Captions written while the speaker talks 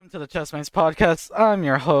to the Chestmates podcast. I'm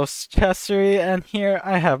your host, Chessery, and here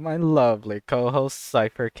I have my lovely co-host,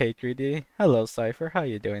 Cypher K3D. Hello, Cypher. How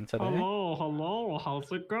you doing today? Hello, hello,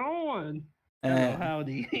 how's it going? Hello, And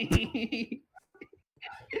howdy.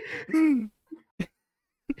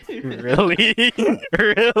 really,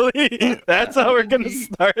 really, that's how we're gonna Howdy.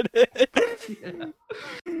 start it. Yeah.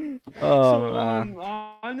 Oh So, man,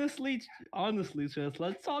 honestly, just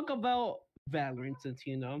let's talk about Valorant since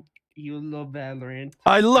you love Valorant.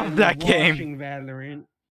 I I love love that game. watching Valorant.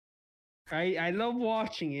 I love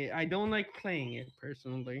watching it. I don't like playing it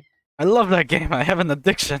personally. I love that game. I have an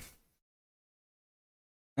addiction.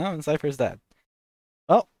 Oh, and Cypher's dead.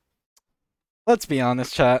 Well, let's be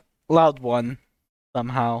honest, chat. Loud one,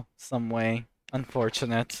 somehow, some way.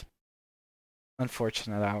 Unfortunate.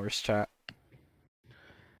 Unfortunate hours, chat.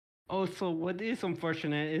 Also, what is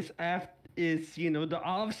unfortunate is the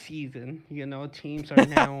off season. Teams are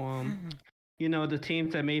now the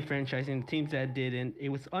teams that made franchising, the teams that didn't. It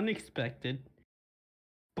was unexpected,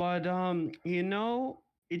 but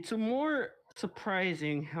it's a more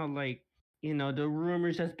surprising how the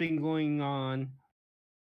rumors that's been going on,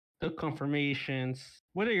 the confirmations.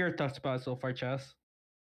 What are your thoughts about it so far, Chess?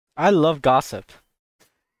 I love gossip.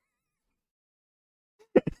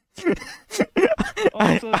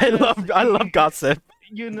 Also, I Chess, love gossip.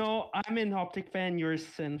 I'm an Optic fan, you're a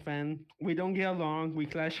Sin fan. We don't get along, we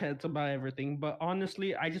clash heads about everything. But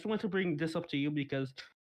honestly, I just want to bring this up to you because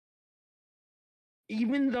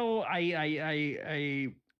even though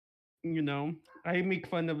you know, I make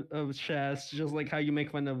fun of Shaz just like how you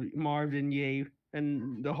make fun of Marvin Ye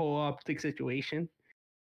and the whole Optic situation.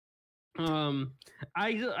 Um,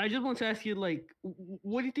 I just want to ask you, like,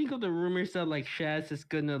 what do you think of the rumors that like Shaz is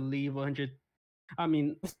gonna leave 100? I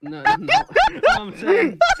mean, no, no.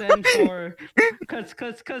 Send for,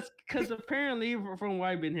 cause apparently from what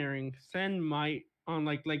I've been hearing, Sen might on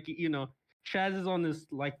Shaz is on this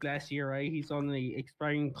like last year, right? He's on the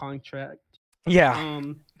expiring contract. Yeah.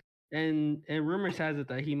 Um, and rumors has it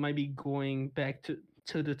that he might be going back to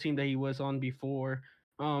the team that he was on before.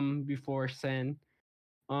 Before Sen.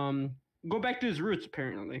 Um, go back to his roots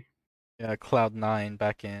apparently. Yeah, Cloud9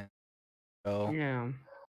 back in. So, Yeah.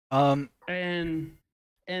 um, and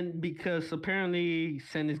because apparently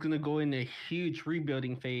Sen is gonna go in a huge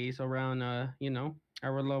rebuilding phase around our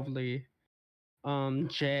lovely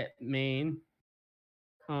Jet main.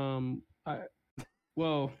 I,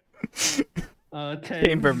 well tens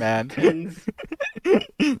Chamberman. tens.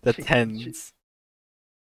 The ch- ch- tens.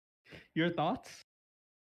 your thoughts?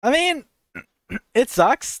 I mean, it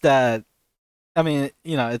sucks that.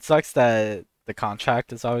 It sucks that the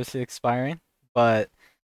contract is obviously expiring, but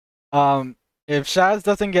um, if Shaz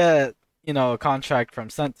doesn't get a contract from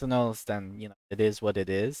Sentinels, then it is what it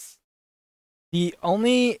is. The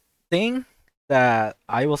only thing that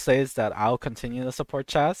I will say is that I'll continue to support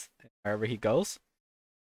Chaz wherever he goes,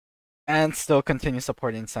 and still continue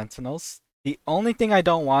supporting Sentinels. The only thing I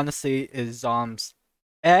don't want to see is Zoms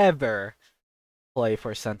ever play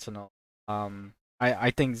for Sentinel.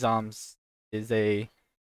 I think Zoms is a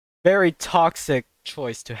very toxic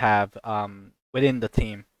choice to have within the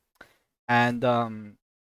team, and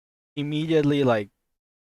immediately like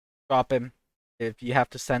drop him. If you have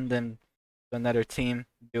to send him to another team,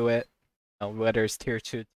 do it. Whether it's tier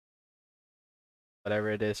 2, whatever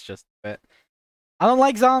it is, just do it. I don't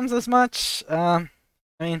like Zoms as much. I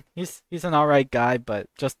mean, he's an alright guy, but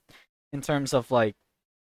just in terms of like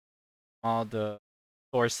all the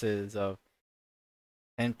sources of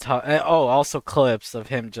him, also clips of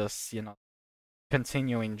him just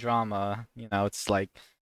continuing drama. It's like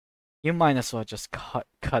you might as well just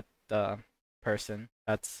cut the person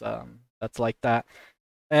that's like that,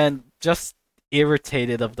 and just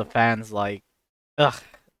irritated of the fans. Like, ugh,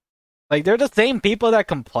 like they're the same people that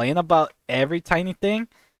complain about every tiny thing,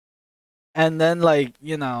 and then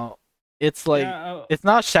it's like Yeah, it's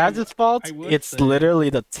not I Shaz's fault. I would It's say. literally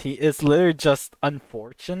it's literally just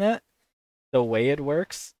unfortunate the way it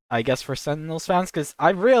works. I guess for Sentinels fans, because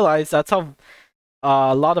I've realized that's how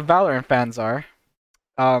a lot of Valorant fans are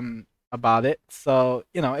about it. So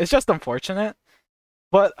it's just unfortunate.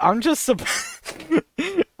 But I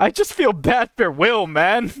just feel bad for Will,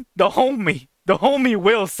 man. The homie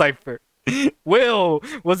Will Cipher. Will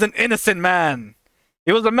was an innocent man.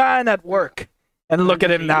 He was a man at work, and look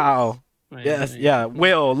at him James. now. Yes, yeah,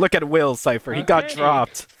 Will. Look at Will Cipher. He got Okay.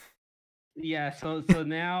 dropped. Yeah, so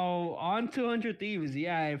now on 200 Thieves.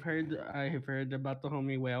 Yeah, I have heard about the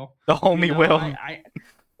homie whale. The homie Will, I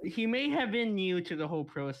he may have been new to the whole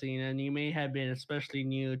pro scene, and he may have been especially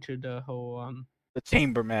new to the whole the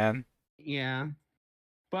Chamberman. yeah.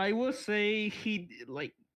 But I will say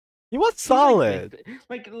He was He's like solid. Victor,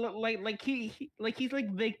 like he's like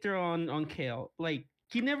Victor on Kale. Like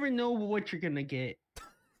you never know what you're gonna get.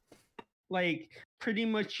 Like pretty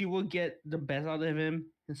much you will get the best out of him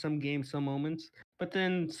in some games, some moments. But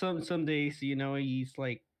then some days, he's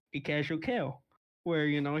like a casual Kale, where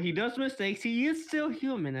he does mistakes. He is still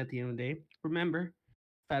human at the end of the day. Remember,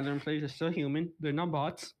 Valorant players are still human. They're not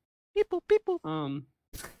bots. Beep boop, beep boop. Um,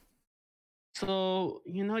 so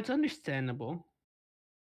it's understandable.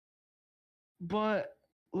 But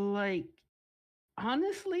like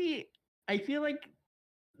honestly, I feel like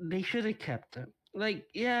they should have kept him. Like,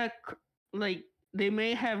 yeah, like they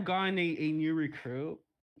may have gotten a new recruit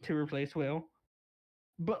to replace Will,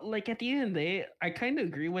 but like at the end of the day, I kind of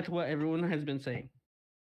agree with what everyone has been saying.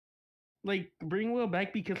 Like, bring Will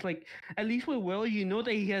back because, like, at least with Will, you know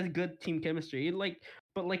that he has good team chemistry. Like,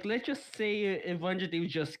 but like, let's just say if 100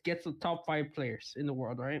 just gets the top 5 players in the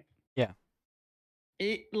world, right? Yeah.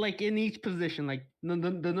 It like in each position, like the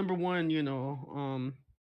number one, the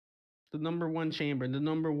number one chamber, the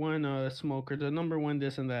number one smoker, the number one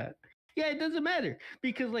this and that. Yeah, it doesn't matter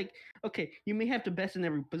because like okay, you may have the best in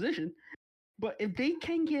every position, but if they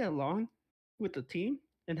can get along with the team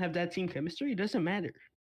and have that team chemistry, it doesn't matter.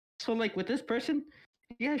 So like with this person,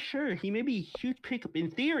 yeah, sure, he may be a huge pickup. In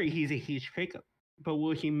theory, he's a huge pickup, but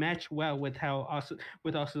will he match well with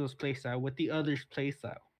with Arsenal's playstyle, with the others'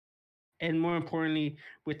 playstyle, and more importantly,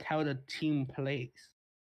 with how the team plays?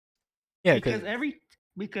 Yeah, Because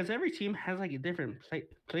because every team has like a different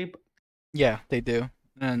playbook. yeah, they do,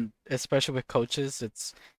 and especially with coaches,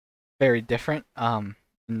 it's very different in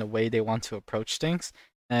the way they want to approach things.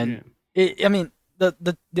 And Yeah. I mean,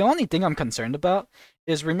 the only thing I'm concerned about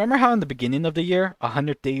is remember how in the beginning of the year,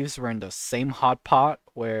 100 Thieves were in the same hot pot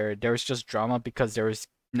where there was just drama because there was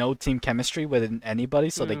no team chemistry with anybody,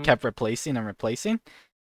 so they Yeah. kept replacing and replacing.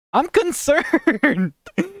 I'm concerned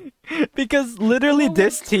because literally Well,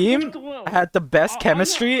 this team well, had the best I'm not.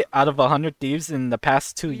 chemistry out of 100 Thieves in the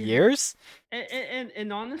past two Yeah. years.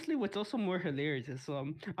 And honestly, what's also more hilarious is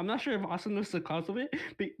I'm not sure if Austin knows the cause of it,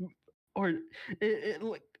 or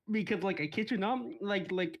like because like I kid you not,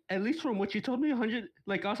 like at least from what you told me, 100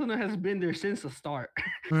 like Austin has been there since the start.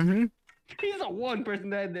 Mm-hmm. He's the one person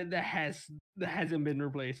that hasn't been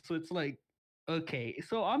replaced. So it's like, okay,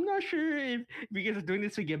 so I'm not sure if you guys are doing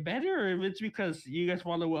this to get better or if it's because you guys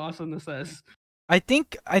follow what Asuna says. I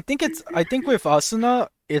think with Asuna,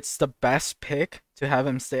 it's the best pick to have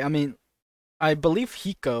him stay. I mean, I believe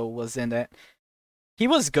Hiko was in it. He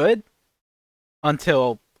was good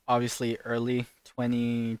until obviously early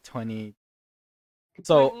 2020. Like,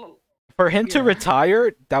 So for him to yeah,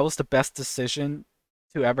 retire, that was the best decision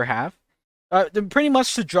to ever have. Pretty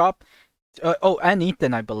much to drop. Oh, and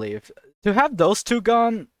Ethan, I believe, to have those two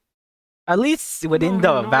gone. At least no, within no,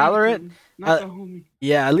 the not Valorant, Ethan, not uh, the homie.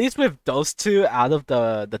 yeah, at least with those two out of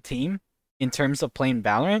the team in terms of playing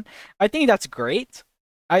Valorant, I think that's great.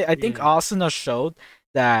 I think Yeah, Asuna showed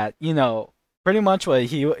that pretty much what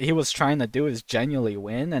he was trying to do is genuinely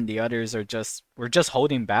win, and the others were just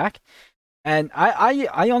holding back. And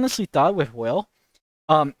I honestly thought with Will,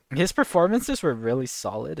 his performances were really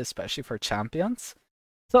solid, especially for champions.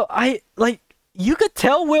 So I like you could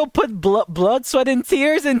tell Will put blood, sweat, and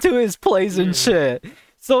tears into his plays and yeah, shit.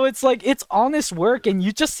 So it's like it's honest work, and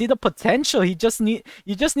you just see the potential. You just need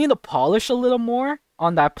to polish a little more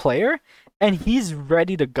on that player, and he's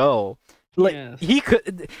ready to go. Like yes, he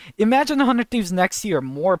could imagine 100 Thieves next year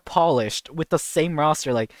more polished with the same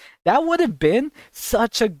roster. Like that would have been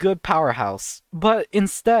such a good powerhouse. But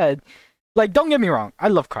instead, like don't get me wrong, I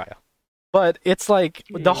love Cryo. But it's like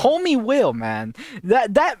the yeah. homie Will, man.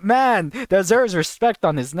 That man deserves respect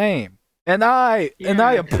on his name, and I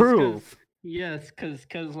Yeah, approve. yes,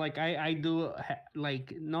 cause like I do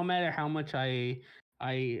like no matter how much I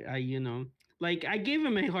like I gave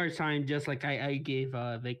him a hard time just like I gave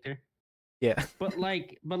Victor. Yeah, But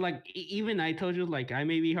even I told you like I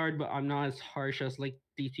may be hard, but I'm not as harsh as like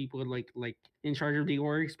these people like in charge of the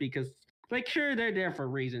orgs because like sure they're there for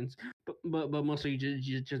reasons, but mostly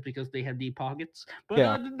just because they have deep pockets. But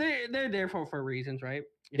yeah, they're there for reasons, right?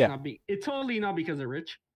 yeah. It's totally not because they're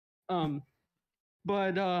rich. Um,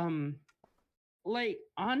 but like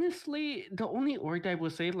honestly, the only org I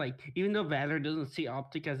would say like even though Valor doesn't see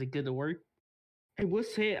Optic as a good org, I would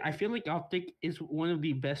say I feel like Optic is one of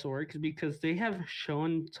the best orgs because they have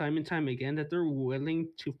shown time and time again that they're willing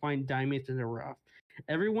to find diamonds in the rough.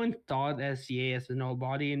 Everyone thought SCA as a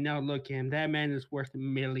nobody, and now look at him. That man is worth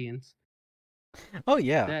millions. Oh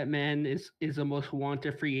yeah. That man is the most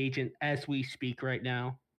wanted free agent as we speak right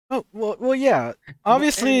now. Oh well, yeah. But and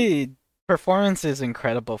Obviously, performance is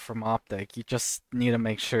incredible from Optic. You just need to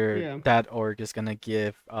make sure Yeah, that org is gonna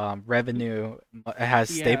give revenue, it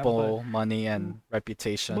has yeah, stable money and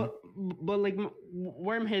reputation. but but like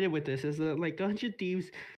where I'm headed with this is that like 100 Thieves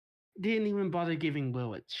didn't even bother giving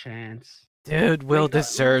Will a chance. Dude, Will Like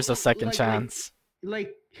deserves a second like chance.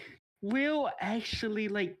 like Will actually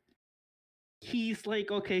like he's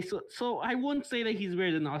like okay, so I wouldn't say that he's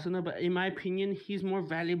better than Asuna, but in my opinion, he's more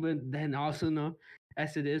valuable than Asuna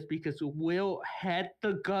as it is because Will had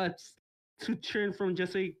the guts to turn from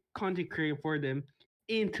just a content creator for them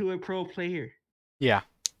into a pro player. Yeah.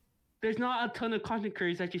 There's not a ton of content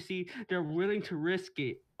creators that you see they're willing to risk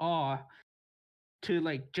it all to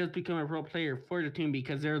like just become a pro player for the team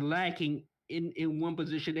because they're lacking in one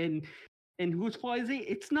position. And whose fault is it?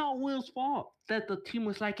 It's not Will's fault that the team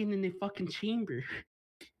was lacking in the fucking chamber.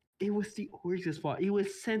 It was the Orig's fault. It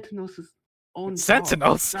was Sentinel's own fault.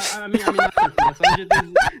 Sentinels. I mean, not Sentinels.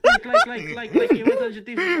 Like it was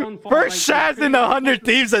Thieves' own fault. First Shaz in a hundred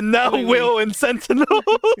thieves, and now Wait. Will and Sentinels.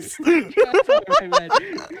 Yeah, sorry,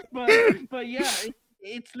 man. But yeah,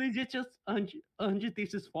 it's legit just 100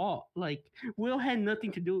 Thieves' fault. Like Will had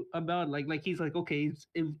nothing to do about like he's like okay,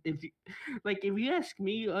 if like if you ask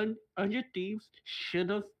me, 100 Thieves should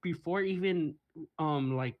have before even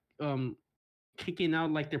like kicking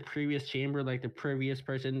out like the previous chamber, like the previous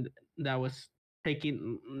person that was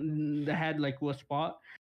taking that had like was spot,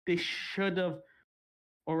 they should have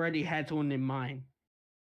already had someone in mind,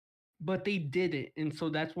 but they didn't, and so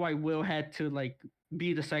that's why Will had to like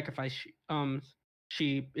be the sacrifice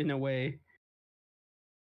sheep in a way,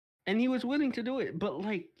 and he was willing to do it, but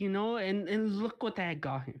like and look what that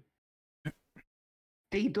got him.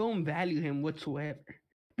 They don't value him whatsoever.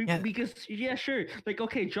 Yeah, Because yeah, sure, like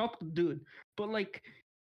okay, drop the dude, but like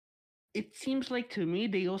it seems like to me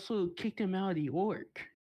they also kicked him out of the org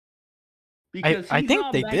because I he's think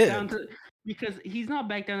not they back down did. to because he's not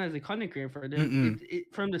back down as a content creator for them. Mm-mm.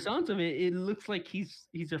 From the sounds of it, it looks like he's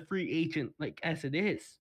a free agent, like as it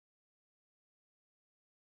is.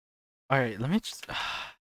 All right, let me just.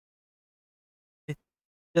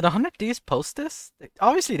 Did 100Ds post this?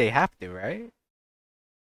 Obviously, they have to, right?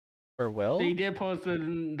 For They Will? did post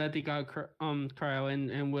that they got cryo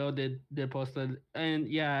and Will did post it, and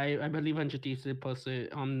yeah, I believe 100 Thieves did post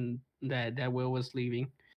it on that Will was leaving,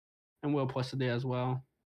 and Will posted it as well.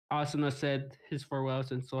 Asuna said his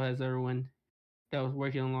farewells, and so has everyone that was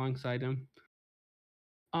working alongside him.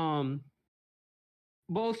 Um,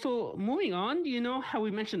 but also moving on, you know how we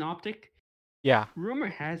mentioned Optic? Yeah. Rumor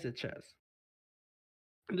has it, Chess.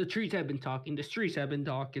 The trees have been talking. The streets have been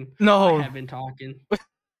talking. I No. have been talking.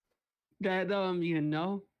 That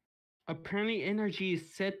apparently Energy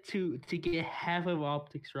is set to get half of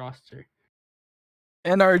Optic's roster,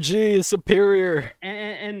 NRG is superior.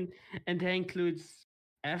 and that includes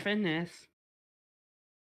FNS,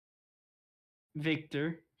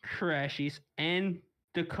 Victor, Crashies, and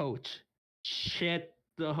the coach, Chet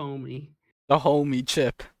the homie, The homie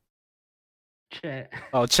chip. Chet.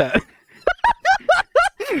 Oh, chat.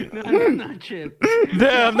 No, not Chip. Damn,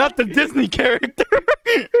 But not the Disney character.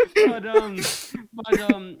 but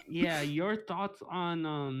yeah, your thoughts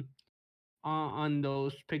on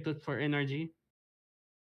those pickups for NRG?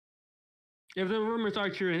 If the rumors are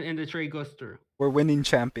true and the trade goes through. We're winning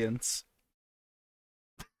champions.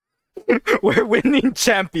 We're winning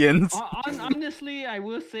champions. Honestly, I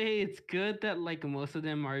will say it's good that like most of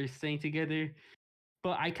them are staying together.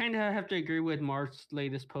 But I kind of have to agree with Mark's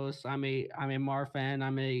latest post. I'm a Mar fan.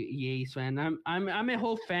 I'm a Yates fan. I'm a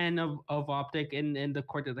whole fan of Optic and the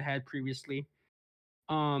court that they had previously.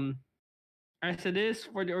 Um, as it is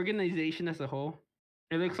for the organization as a whole,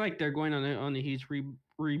 it looks like they're going on a huge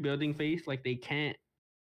rebuilding phase. Like they can't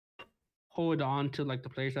hold on to like the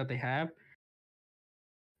players that they have.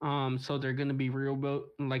 So they're gonna be rebuilt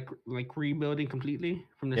like rebuilding completely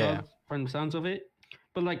Yeah. from the sounds of it.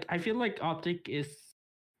 But like I feel like Optic is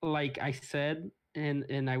like I said,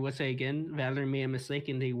 and I will say again, Valor made a mistake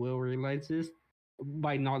and they will realize this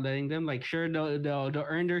by not letting them. Like sure they'll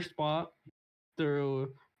earn their spot through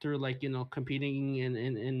like competing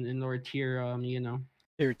in lower tier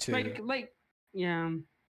Here too. like yeah,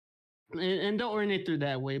 and they'll earn it through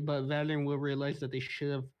that way, but Valorant will realize that they should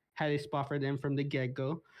have had a spot for them from the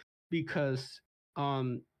get-go because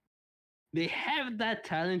um they have that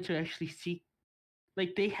talent to actually seek,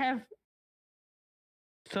 like they have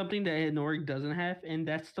something that an org doesn't have, and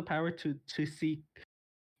that's the power to seek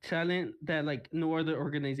talent that like no other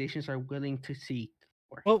organizations are willing to seek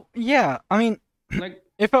for. Well, yeah. I mean, Like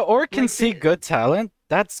if an org can like see they good talent,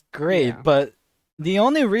 that's great. yeah. But the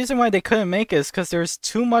only reason why they couldn't make it is because there's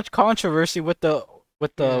too much controversy with the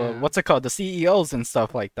Yeah. what's it called, the CEOs and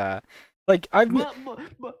stuff like that. Like I've But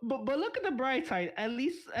look at the bright side. At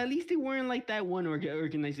least they weren't like that one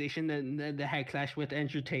organization that had clash with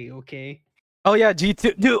Andrew Tate. Okay. Oh yeah,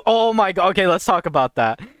 G2, dude. Oh my god. Okay, let's talk about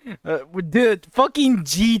that. Dude, fucking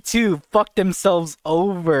G2 fucked themselves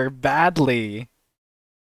over badly.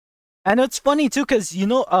 And it's funny too, cause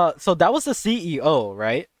so that was the CEO,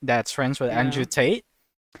 right? That's friends with Andrew Yeah. Tate.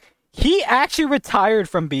 He actually retired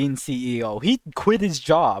from being CEO. He quit his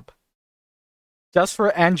job just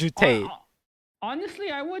for Andrew Tate. Hon- Honestly,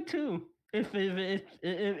 I would too. If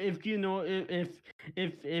you know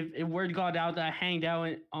if word got out that I hanged out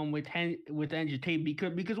with Andrew Tate,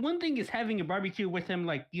 because one thing is having a barbecue with him,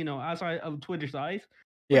 like, outside of Twitter's eyes,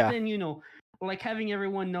 but Yeah, then, like, having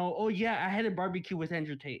everyone know, oh yeah, I had a barbecue with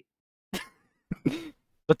Andrew Tate.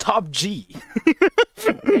 the top G.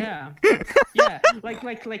 Yeah. Yeah, like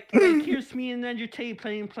here's me and Andrew Tate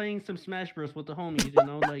playing some Smash Bros with the homies,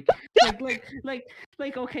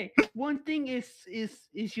 okay. One thing is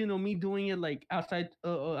me doing it like outside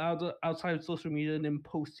of social media and then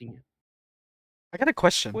posting it. I got a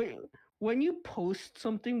question. Wait, when you post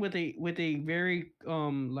something with a very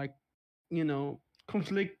like,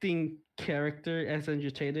 conflicting character as Andrew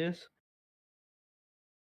Tate is,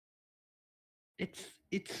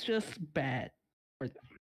 it's just bad for them.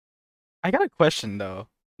 I got a question though.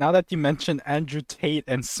 Now that you mentioned Andrew Tate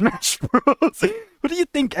and Smash Bros, what do you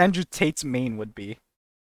think Andrew Tate's main would be?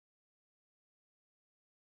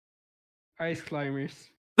 Ice climbers.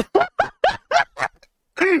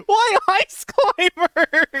 Why ice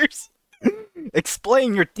climbers?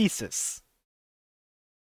 Explain your thesis.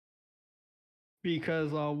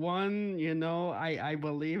 Because one, I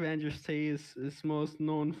believe Andrew Tate is most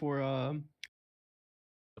known for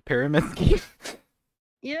The pyramid scheme.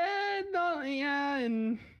 yeah, no, yeah,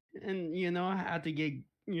 and I had to get,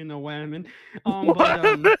 whammon. But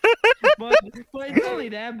What? but but it's only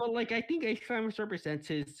that. But like, I think Ice Climbers represents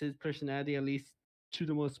his personality, at least to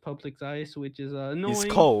the most public's eyes, which is He's annoying,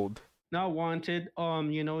 cold. not wanted.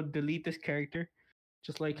 Delete this character,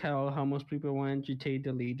 just like how most people want Andrew Tate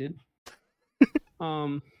deleted.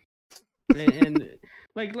 Um, and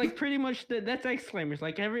like pretty much that's Ice Climbers.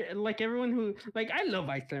 Like everyone who, like, I love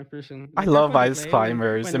Ice Climbers personally. I Like, they're love fun to ice play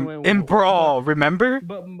climbers in but Brawl. Remember?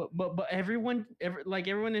 everyone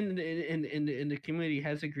in the community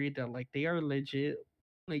has agreed that, like, they are legit,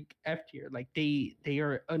 like, F tier. Like, they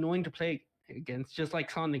are annoying to play against, just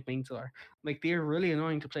like Sonic mains are. Like, they are really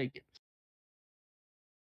annoying to play against.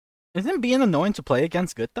 Isn't being annoying to play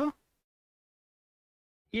against good though?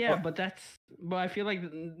 Yeah, Oh, but I feel like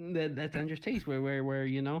that's Andrew's taste, where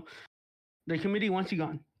the committee wants you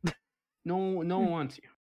gone. No one wants you.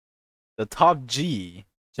 the top G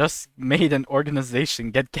just made an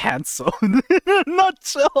organization get cancelled. Not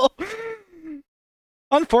chill.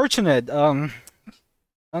 Unfortunate.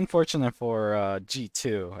 Unfortunate for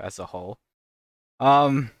G2 as a whole.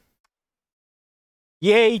 Um,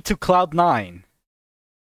 yay to Cloud9.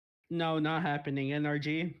 No, not happening.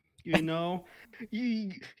 NRG, you know, you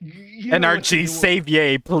know what to NRG, do. save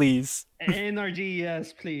Yay, please. NRG,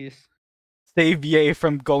 yes, please, Save Yay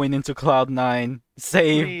from going into Cloud9.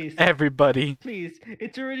 Save please, everybody. please.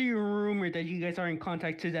 It's already rumored that you guys are in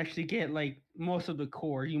contact to actually get, like, most of the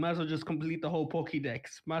core. You might as well just complete the whole Pokédex.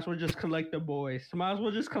 Might as well just collect the boys. Might as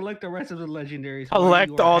well just collect the rest of the legendaries while you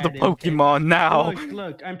Collect are all the at it. Okay. Pokemon now.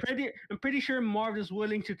 Look. I'm pretty sure Marv is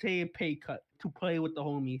willing to take a pay cut to play with the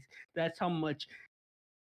homies. That's how much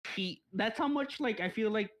That's how much, like, I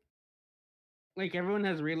feel like everyone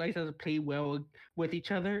has realized how to play well with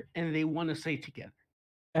each other, and they want to stay together.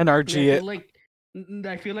 And I NRG,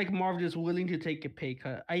 feel like Marv is willing to take a pay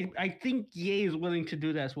cut. I think Ye is willing to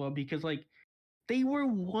do that as well, because, like, they were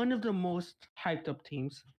one of the most hyped up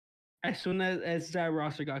teams as soon as that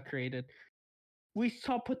roster got created. We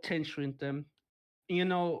saw potential in them. You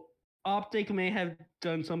know, Optic may have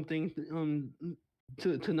done something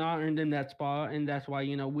to not earn them that spot, and that's why,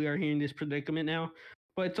 we are here in this predicament now.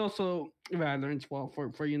 But it's also Valorant's fault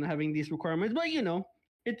for having these requirements. But,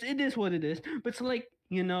 it is what it is. But it's like,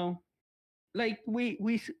 like,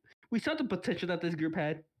 we saw the potential that this group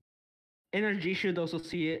had. NRG should also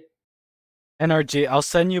see it. NRG.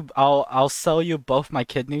 I'll sell you both my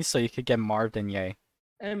kidneys so you could get Marv and Yay.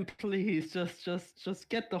 And please, just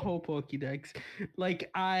get the whole Pokédex.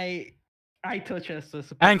 Like, I touch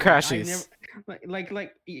Estus, And but, like, I never Crashies.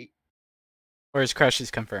 like Or is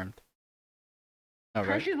Crashies confirmed? Oh, right?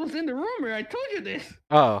 Crushes was in the rumor. I told you this.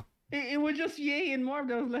 Oh. It was just Ye and Marv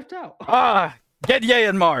that was left out. Ah! Get Yay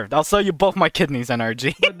and Marv. I'll sell you both my kidneys,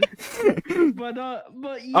 NRG. But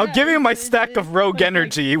I'll yeah, give you my stack of Rogue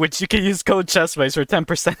Energy, which you can use code Chestmates for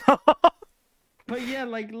 10% off. But yeah,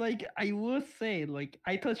 like I will say, like,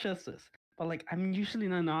 I touch Estus. but like I'm usually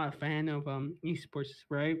not a fan of esports,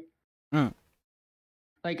 right? Mm,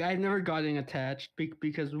 Like I've never gotten attached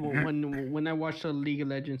because when I watched the League of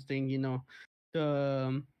Legends thing,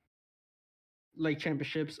 the like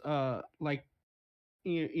championships, like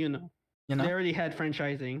you know, you they know? already had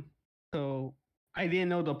franchising, so I didn't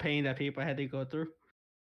know the pain that people had to go through.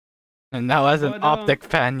 And now as an But Optic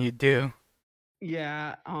fan, you do.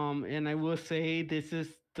 yeah, and I will say this is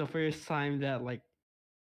the first time that like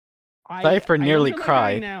Cypher I don't nearly feel like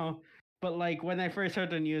crying cried. now, but like when I first heard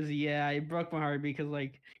the news, yeah, it broke my heart because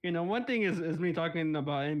like one thing is me talking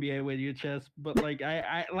about NBA with you, Chess, but like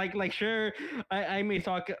I like sure I may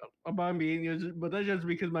talk about NBA news, but that's just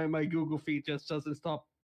because my Google feed just doesn't stop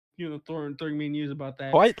throwing me news about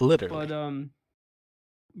that. Quite literally.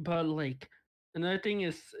 But like another thing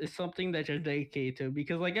is something that you're dedicated to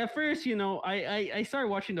because like at first I started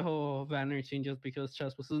watching the whole Valorant scene just because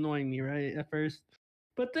Chess was annoying me right at first,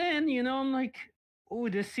 but then I'm like, oh,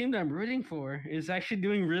 this team that I'm rooting for is actually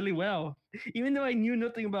doing really well. Even though I knew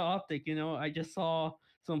nothing about Optic, I just saw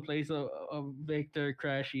some plays of Victor,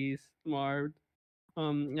 Crashies, Marv,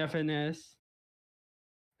 FNS,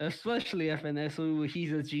 especially FNS. Who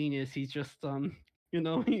he's a genius. He's just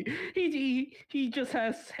he just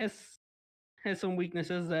has some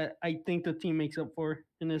weaknesses that I think the team makes up for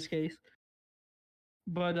in this case.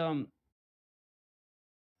 But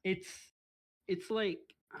it's it's like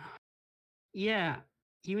yeah,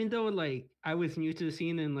 even though like I was new to the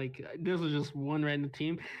scene and like this was just one random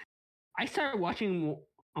team, I started watching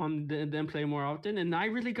them play more often, and I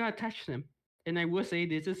really got attached to them. And I will say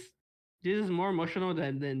this is more emotional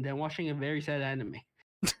than watching a very sad anime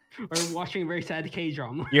or watching a very sad K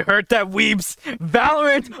drama. You heard that, weebs?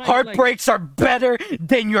 Valorant like heartbreaks are better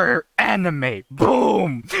than your anime.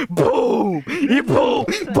 Boom! Boom! He boom!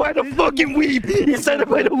 By the fucking weeb! He said it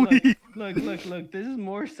by the weeb! Look. This is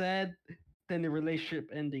more sad than the relationship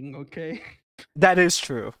ending, okay? That is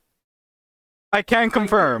true. I can Like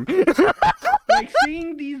confirm. like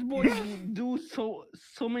seeing these boys do so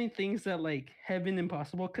many things that like have been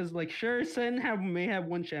impossible because like sure Sen may have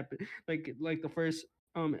one champion like the first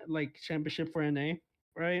like championship for NA,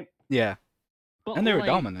 right? Yeah, But and they were like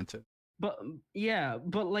dominant too. but yeah,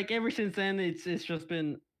 but like ever since then it's just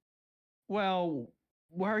been, well,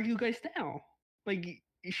 where are you guys now? Like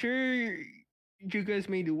sure you guys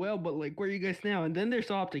may do well, but like where are you guys now? And then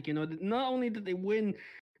there's Optic, not only did they win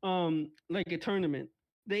like a tournament,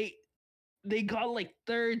 they got like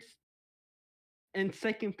third and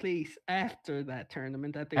second place after that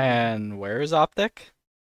tournament that they won. And where's Optic?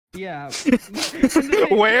 Yeah, in the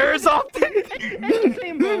same Where's Optic? in the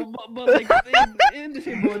same boat, but like in the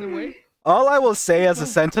same boat in a way. All I will say as a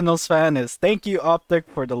Sentinels fan is thank you, Optic,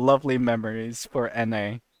 for the lovely memories for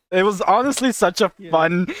NA. It was honestly such a Yeah.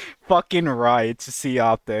 fun fucking ride to see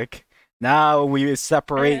Optic. Now we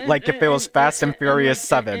separate like if it was Fast and Furious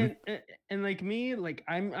 7. And like me, like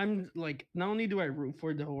I'm like not only do I root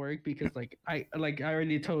for the org because like I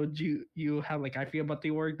already told you how like I feel about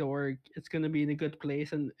the org it's gonna be in a good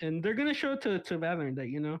place and they're gonna show to Valorant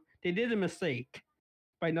that they did a mistake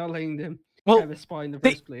by not letting them Well, have a spot in the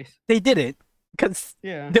they first place. they did it because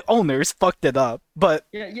Yeah. the owners fucked it up. But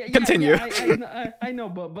continue. I know,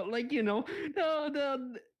 but like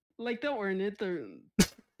the like they'll earn it through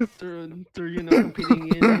competing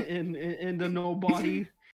in the nobody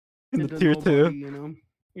In in the the tier nobody, two.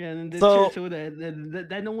 yeah, and the tier So two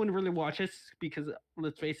that no one really watches because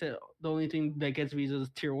let's face it, the only thing that gets views is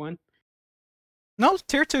tier one. no,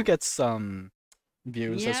 tier two gets some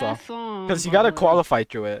views as Yeah, well some, because you but gotta like qualify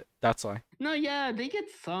through it. That's why. no, yeah, they get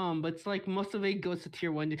some, but it's like most of it goes to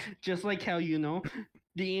tier one, just like how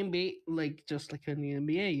the NBA, like just like in the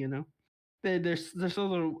NBA, there's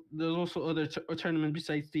also other tournaments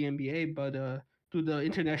besides the NBA, but do the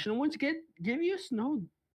international ones give views? No,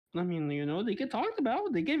 I mean they get talked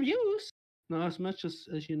about, they get views, not as much as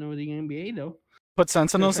the NBA though. Put That's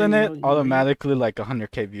Sentinels how in it, you automatically like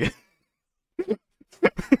 100k views.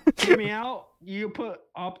 hear me out. You put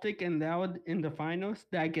Optic and Loud in the finals,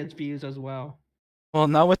 that gets views as well. Well,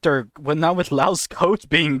 now with Lao's coach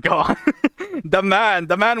being gone, the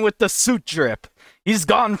man with the suit drip, he's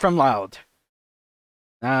gone from Loud.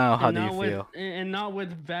 Now, how And do you not with feel? and not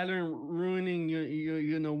with Valorant ruining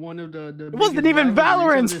one of the It wasn't biggest even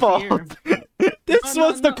rivalries of Valorant's this year. fault. This No,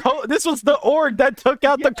 was no, this was the org that took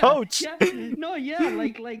out the yeah, coach. yeah, no, yeah,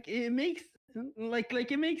 like it makes like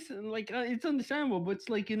it makes like it's understandable, but it's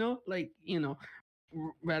like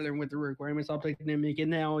rather with the requirements of like dynamic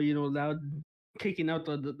and now loud kicking out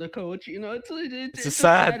the coach, It's it's a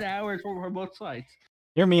sad sad. hour for both sides.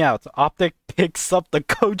 Hear me out. Optic picks up the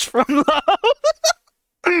coach from Loud.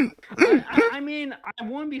 I mean, I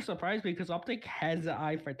wouldn't be surprised because Optic has the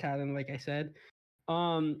eye for talent. Like I said,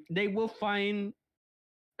 they will find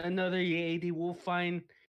another EA. They will find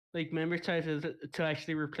like member types to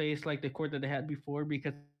actually replace like the core that they had before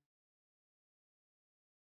because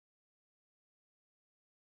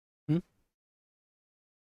Hmm?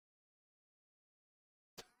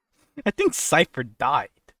 I think Cypher died.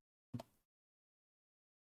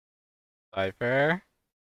 Cypher?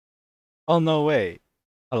 Oh no, wait.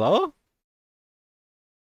 Hello?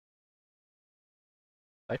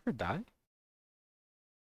 Cypher died?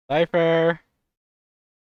 Cypher?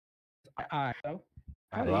 so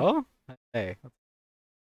howdy. Hello? Hey,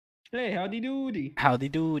 Hey, howdy doody. howdy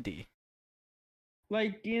doody.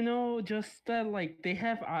 Like just that like they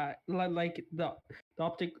have like the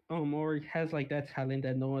Optic org has like that talent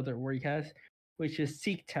that no other org has, which is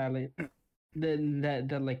seek talent. Then that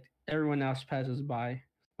like everyone else passes by.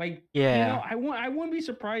 Like Yeah. I wouldn't be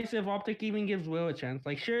surprised if Optic even gives Will a chance.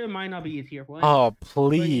 Like sure, it might not be a tier one, Oh, but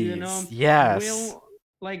please. Yes. Will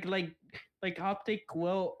like like Optic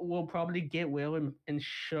will probably get Will and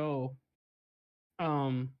show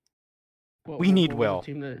um We need what Will.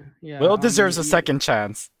 team that yeah Will deserves a second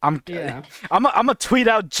chance. yeah. I'm a tweet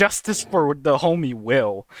out justice for the homie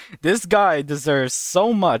Will. This guy deserves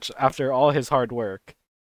so much after all his hard work,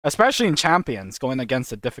 especially in champions going against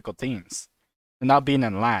the difficult teams and not being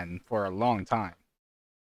in LAN for a long time.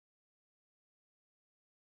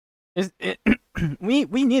 We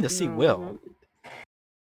need to see No, Will.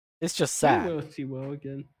 It's just we sad. will see Will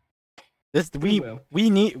again. This We will.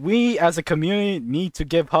 we as a community need to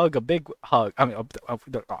give Hug a big hug. I mean,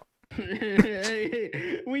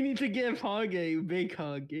 We need to give Hug a big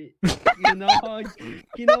hug. Hug.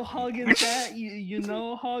 Hug in chat.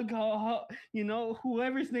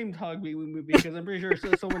 Whoever's named Hug, because I'm pretty sure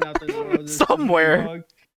someone out there in the world is named somewhere Hug.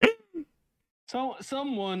 So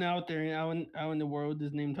someone out in the world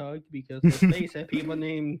is named Hug because let's face it, people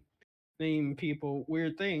name people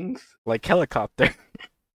weird things. like helicopter.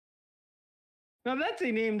 Now that's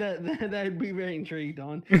a name that I'd be very intrigued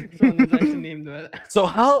on. Someone is actually named that. So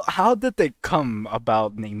how did they come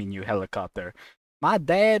about naming you helicopter? My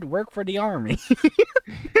dad worked for the army.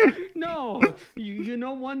 No,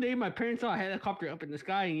 one day my parents saw a helicopter up in the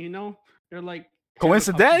sky, and they're like,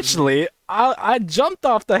 helicopter the man. Coincidentally, I jumped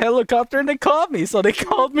off the helicopter and they called me, so they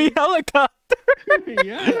called me helicopter.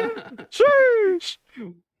 Yeah. Sheesh.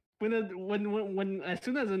 When as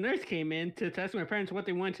soon as the nurse came in to ask my parents what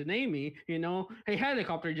they wanted to name me, a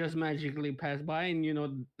helicopter just magically passed by,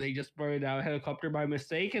 and they just brought out helicopter by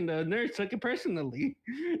mistake, and the nurse took it personally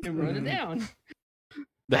and wrote it down.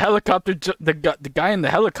 The helicopter, the guy in the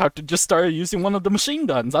helicopter just started using one of the machine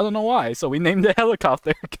guns. I don't know why, so we named it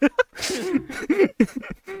helicopter.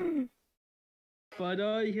 But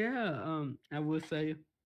yeah, I will say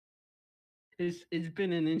it's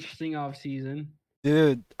been an interesting off season.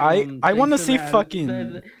 Dude, I want Thanks to to see that,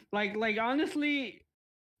 fucking. like honestly,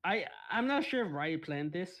 I'm not sure if Riot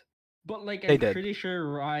planned this, but like They I'm did. pretty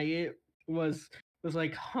sure Riot was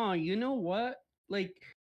like, huh, you know what? Like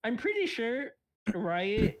I'm pretty sure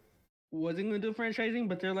Riot wasn't gonna do franchising,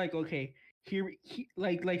 but they're like, okay,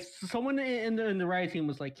 like someone in the Riot team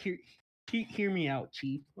was like, hear me out,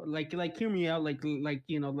 chief. Like hear me out. Like one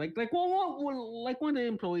of the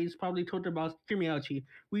employees probably told their boss, hear me out, chief.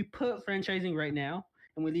 We put franchising right now,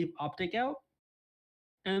 and we leave Optic out,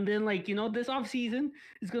 and then this off season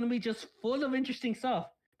is gonna be just full of interesting stuff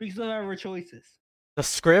because of our choices. The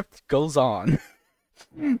script goes on.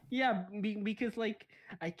 Yeah, because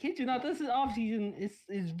I kid you not, this is off season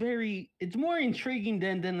it's more intriguing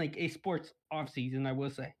than like a sports off season, I will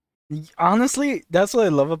say. Honestly, that's what I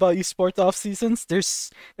love about esports off seasons. There's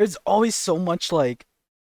always so much like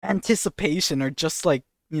anticipation or just like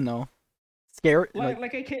scare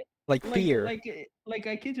Like I kid fear. like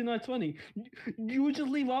I kid you not, it's funny. You would just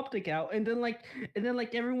leave Optic out, and then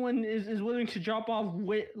everyone is willing to drop off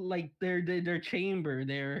with like their chamber,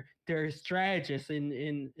 their strategist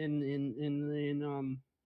in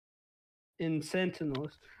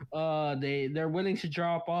Sentinels. They're willing to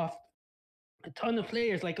drop off a ton of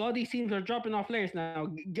players. Like all these teams are dropping off players now,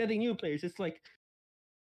 getting new players. It's like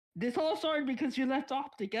this all started because you left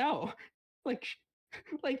Optic out. Like,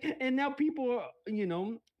 and now people,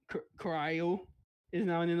 Cryo is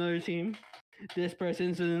now in another team. This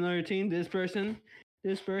person's in another team. This person.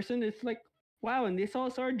 It's like, wow, and this all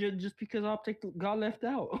started just because Optic got left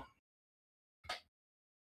out.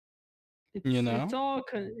 You It's know?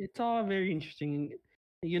 all very interesting.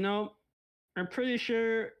 You know, I'm pretty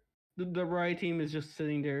sure the Riot team is just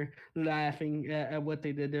sitting there laughing at what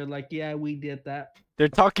they did. They're like, "Yeah, we did that." They're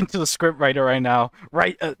talking to the script writer right now.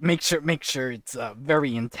 Right, make sure it's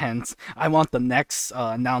very intense. I want the next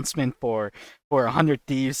announcement for 100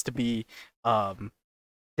 Thieves to be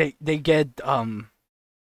they get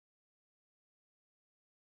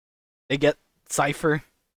they get Cipher,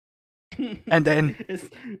 and then It's,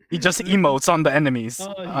 he just emotes on the enemies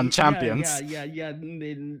on yeah, champions. yeah. Yeah.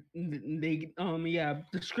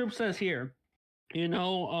 The script says here, in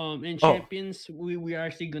Oh, champions, we are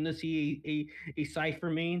actually gonna see a cipher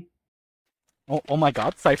main. oh my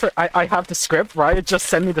God, Cipher! I have the script. Riot just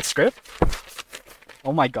sent me the script.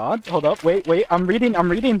 Oh my God! Hold up! Wait! I'm reading. I got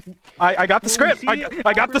the Well, we script. see it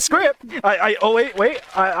I got proper the script. Oh wait!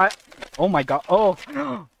 Oh my God! Oh,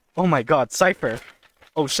 oh my God! Cipher!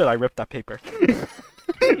 Oh shit! I ripped that paper.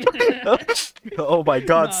 Oh my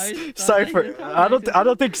God, No, it's all nice. Cipher! It's all nice. It's I all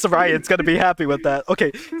don't think Riot's gonna be happy with that.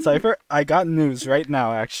 Okay, Cipher, I got news right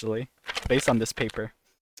now, actually, based on this paper.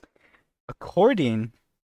 According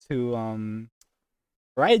to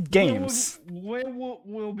Riot Games,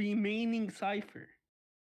 will be maining cipher.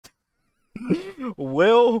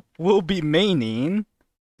 will be maining.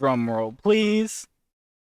 Drum roll, please.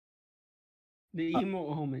 The emo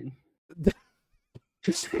omen.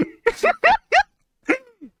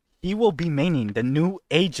 He will be maining the new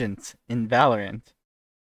agent in Valorant.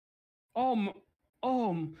 Um,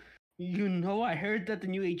 I heard that the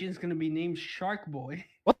new agent's gonna be named Shark Boy.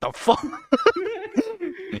 What the fuck?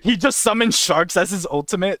 He just summons sharks as his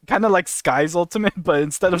ultimate, kind of like Sky's ultimate, but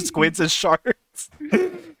instead of squids, it's sharks.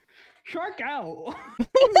 Shark out.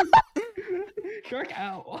 Shark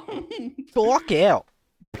out. Fuck out.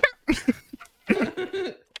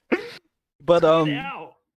 But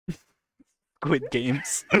Out. Squid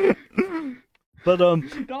Games. But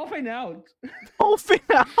Dolphin out. Dolphin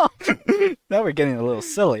out. Now we're getting a little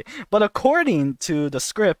silly. But according to the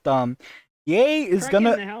script, Ye is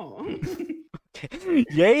gonna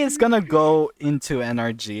Ye is gonna go into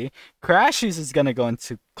NRG. Crashies is gonna go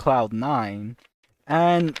into Cloud9.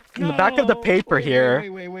 And in the back of the paper here.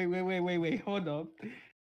 Wait. Hold up.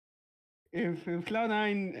 If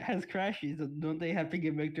Cloud9 has Crashies, don't they have to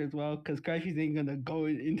get Victor as well? Because Crashies ain't gonna go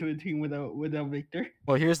into a team without Victor.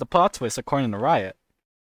 Well, here's the plot twist according to Riot.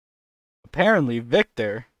 Apparently,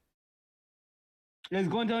 Victor. Let's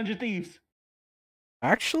go into 100 Thieves.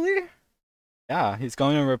 Actually? Yeah, he's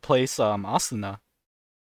going to replace Asuna.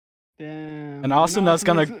 Damn. And Asuna's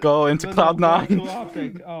gonna go into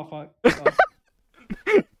Cloud9. Oh, fuck.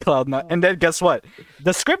 Oh. Cloud9. And then guess what?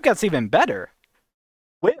 The script gets even better.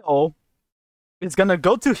 Will is gonna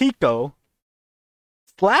go to Hiko,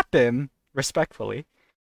 slap him respectfully,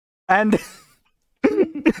 and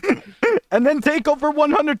and then take over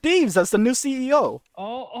 100 Thieves as the new CEO.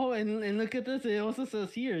 And look at this. It also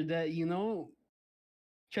says here that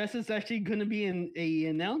Chess is actually gonna be a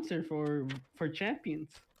announcer for champions.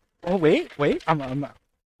 Oh wait, I'm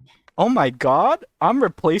oh my God, I'm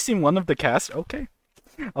replacing one of the cast. Okay,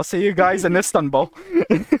 I'll see you guys in Istanbul.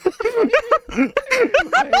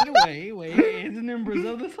 Wait, isn't it in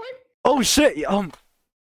Brazil this time? Oh shit,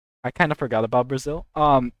 I kind of forgot about Brazil.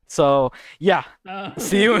 So yeah,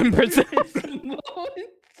 see you in Brazil.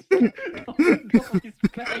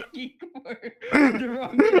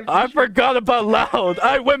 I forgot about Loud.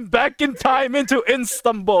 I went back in time into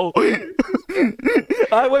Istanbul.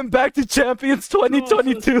 I went back to Champions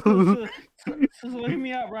 2022. So hear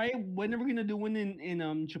me out, right? When are we gonna do one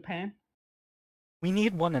in Japan? We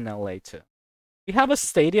need one in LA too. We have a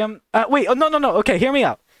stadium. Wait, oh no. Okay, hear me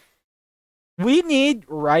out. We need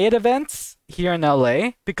Riot events here in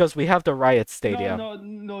LA because we have the Riot Stadium.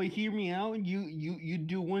 No. Hear me out. You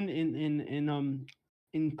do one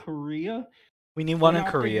in Korea. We need one in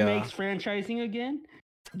Optic Korea. Makes franchising again,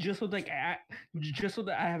 just so that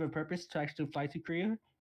I have a purpose to actually fly to Korea,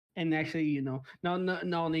 and actually not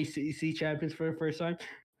only see champions for the first time,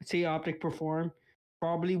 see Optic perform,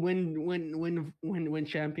 probably win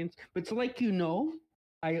champions. But so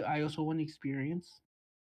I also want to experience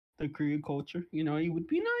the Korean culture. It would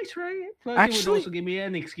be nice, right? Plus, it would also give me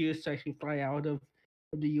an excuse to actually fly out of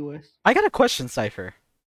the US. I got a question, Cypher.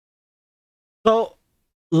 So,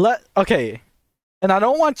 okay, and I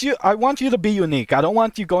want you to be unique. I don't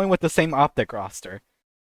want you going with the same Optic roster.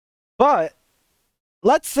 But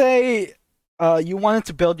let's say you wanted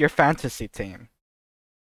to build your fantasy team.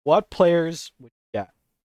 What players would you get?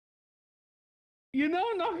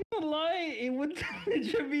 Not gonna lie, it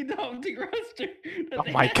should be the Optic roster. Oh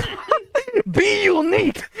my God! Be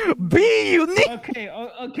unique. Be unique.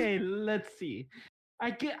 Okay. Let's see.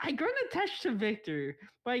 I grown attached to Victor,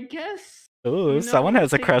 but I guess. Ooh, someone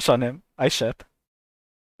has a crush on him. I ship.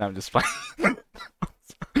 No, I'm just playing.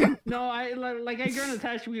 No, I got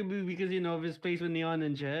attached to it because of his place with Neon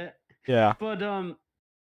and Jet. Yeah. But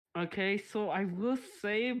okay, so I will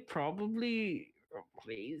say probably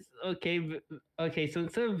please. Okay, so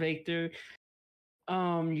instead of Victor,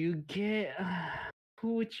 you get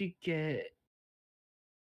who would you get?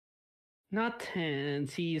 Not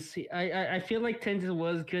Tens. I feel like Tens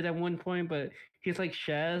was good at one point, but he's like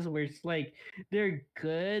Shaz, where it's like they're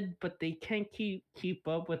good, but they can't keep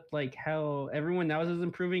up with like how everyone else is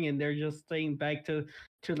improving, and they're just staying back to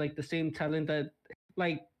like the same talent that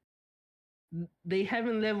like they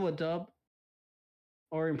haven't leveled up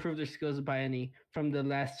or improved their skills by any from the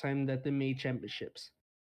last time that they made championships.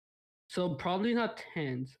 So probably not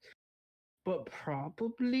Tens, but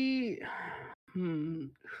probably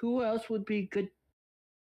who else would be good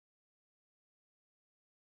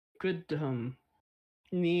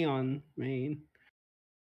Neon main.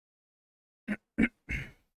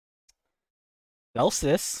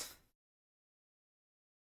 Celsius.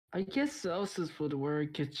 I guess Celsius would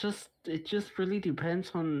work. It just really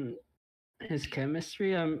depends on his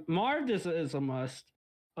chemistry. Marv is a must.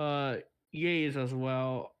 Uh, Ye is as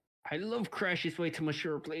well. I love Crash. He's way too much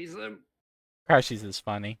to replace him. Crashies is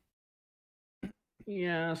funny.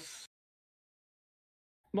 Yes.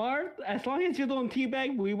 Marv, as long as you don't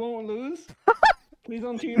teabag, we won't lose. Please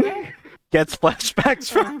don't teabag. Gets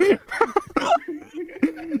flashbacks from me.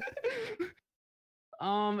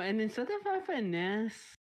 And instead of FNS,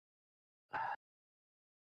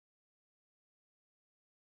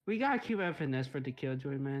 we gotta keep FNS for the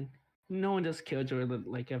Killjoy, man. No one does Killjoy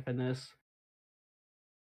like FNS.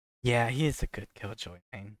 Yeah, he is a good Killjoy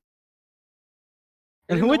thing.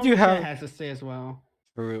 And who would you have? Has to stay as well.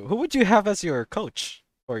 Who would you have as your coach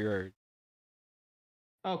for your?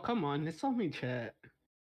 Oh come on, it's only chat.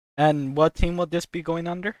 And what team will this be going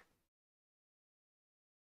under?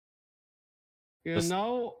 You Just,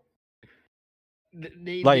 know,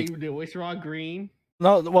 they always draw green.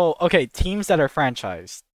 No, well, okay, teams that are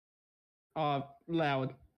franchised.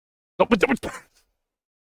 Loud.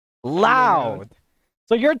 Loud.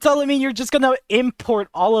 So you're telling me you're just gonna import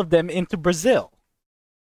all of them into Brazil?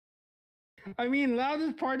 I mean, Loud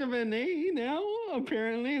is part of NA now,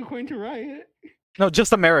 apparently, according to Riot. No,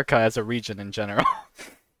 just America as a region in general.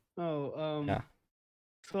 Yeah.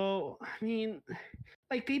 So I mean,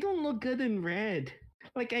 like they don't look good in red.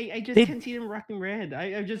 Like I just can't see them rocking red.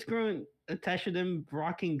 I've just grown attached to them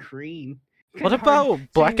rocking green. What about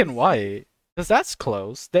black and white? Because that's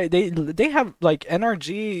close. They have like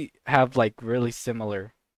NRG have like really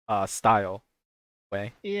similar style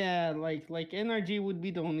way. Yeah, like NRG would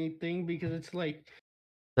be the only thing because it's like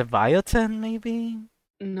Leviathan maybe?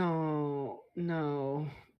 no.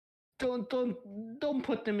 Don't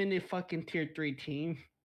put them in a fucking tier 3 team.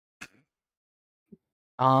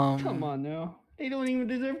 Come on now. They don't even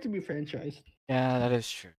deserve to be franchised. Yeah, that is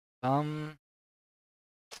true. Don't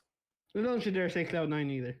you dare say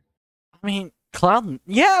Cloud9 either. I mean,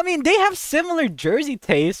 yeah, I mean they have similar jersey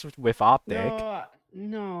tastes with Optic.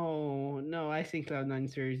 No, I think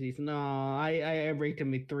Cloud9 jerseys. No, I rate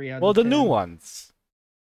them a 3 out Well, of the 10. new ones.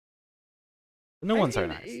 The new ones are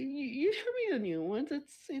nice. You show me the new ones.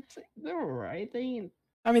 It's they're alright.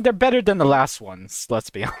 I mean, they're better than the last ones. Let's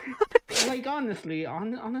be honest. Like honestly,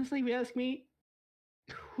 if you ask me,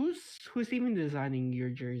 who's even designing your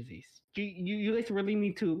jerseys? You guys really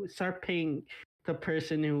need to start paying the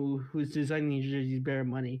person who's designing your jerseys better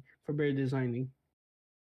money for better designing.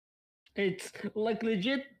 It's like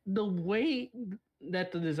legit the way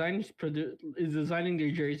that the designers is designing their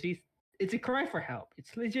jerseys. It's a cry for help.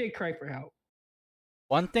 It's legit a cry for help.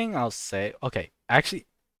 One thing I'll say, okay, actually,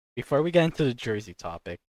 before we get into the jersey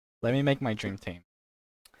topic, let me make my dream team.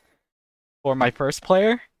 For my first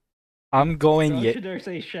player, I'm going Ye. Don't you dare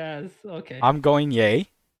say Shaz. Okay. I'm going Ye.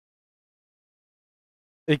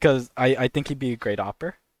 Because I think he'd be a great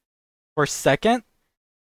opper. For second,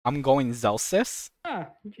 I'm going Zelsis.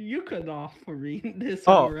 You could offer me this.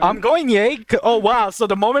 I'm going Ye. Oh wow! So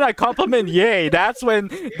the moment I compliment Ye, that's when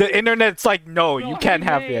the internet's like, no, you can't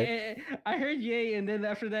have Ye. I heard Ye, and then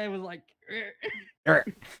after that, it was like.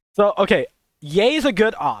 So okay, Ye is a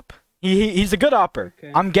good op. He's a good opper.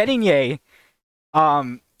 Okay. I'm getting Ye.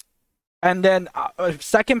 And then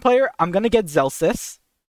second player, I'm gonna get Zelsis.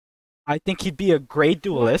 I think he'd be a great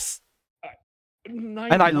duelist. And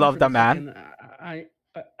I love the man.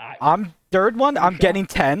 I'm third one. I'm getting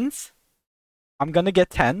Tens. I'm gonna get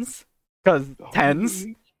Tens because Tens.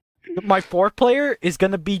 My fourth player is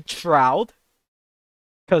gonna be Shroud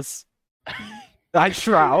because I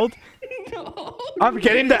Shroud. No. I'm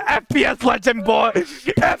getting the FPS legend, boy.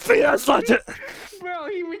 FPS legend. Bro,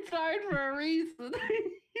 he retired for a reason.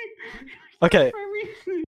 Okay, For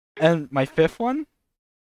reason. and my fifth one.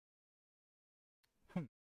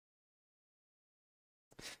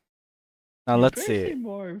 Now You let's better say see.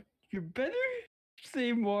 Marv. You better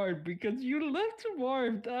say Marv because you left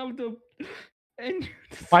Marv out of and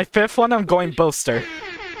My fifth one, I'm going Boaster.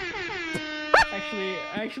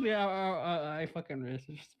 actually, I fucking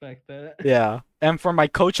respect that. Yeah, and for my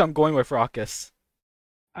coach, I'm going with Raucus.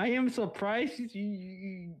 I am surprised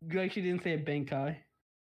you actually didn't say Benkai.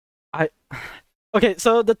 I okay.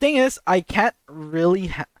 So the thing is, I can't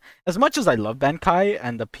really as much as I love Benkai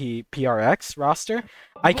and the PRX roster,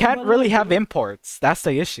 I can't But really like, have imports. That's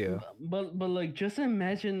the issue. but like, just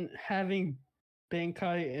imagine having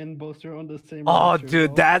Benkai and Booster on the same Oh, roster, dude,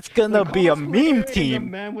 bro. that's gonna The be a meme cosplayer and the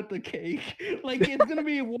team. man with the cake. Like it's gonna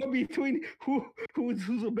be a war between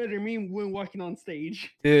who's a better meme when walking on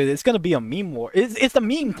stage. Dude, it's gonna be a meme war. It's a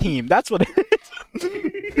meme team. That's what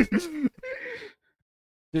it is.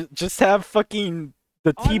 Just have fucking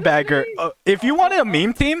the teabagger. Honestly, If you wanted a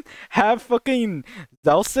meme team, have fucking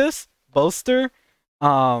Zelsis, Boaster,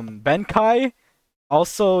 Benkai.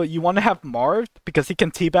 Also, you want to have Marv because he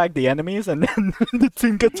can teabag the enemies, and then the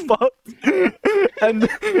team gets fucked. And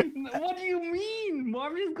what do you mean?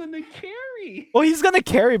 Marvin's gonna carry. well, he's gonna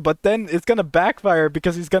carry, but then it's gonna backfire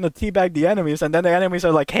because he's gonna teabag the enemies, and then the enemies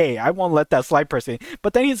are like, "Hey, I won't let that slide person."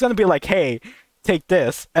 But then he's gonna be like, "Hey, take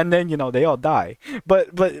this," and then they all die.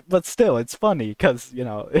 But still, it's funny because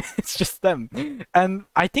it's just them. And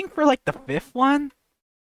I think for like the fifth one,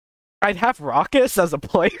 I'd have Raucus as a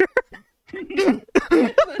player.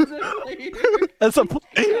 That's a player. As a Coach.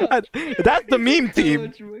 that's the He's a meme team.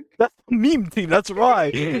 coach, man. That's the meme team. That's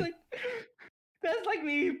why. Like, that's like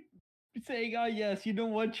me saying, "Oh yes, you know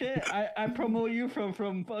what, Chet? I promote you from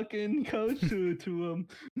fucking coach to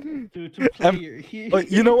And, player.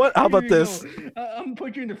 you know what? How Here about you this? go. I'm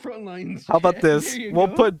put you in the front lines. How about Chet. this? There you We'll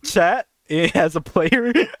go. put Chat as a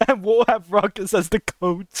player, and we'll have Ruckus as the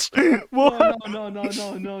coach. We'll have...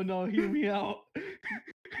 No. Hear me out.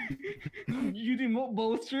 You demote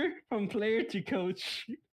Bolster from player to coach.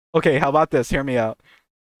 Okay, how about this? Hear me out.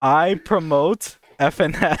 I promote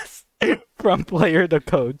FNS from player to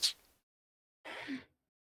coach.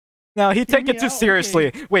 Now he take it too seriously.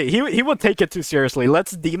 Okay. Wait, he will take it too seriously.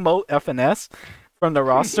 Let's demote FNS from the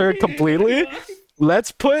roster completely.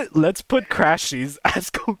 Let's put Crashies as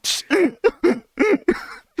coach.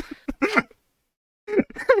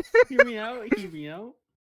 Hear me out. Hear me out.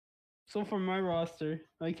 So for my roster,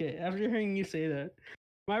 okay, after hearing you say that,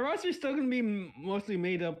 my roster is still gonna be mostly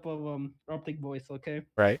made up of Optic Voice, okay?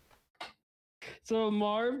 Right. So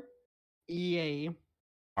Marv, EA,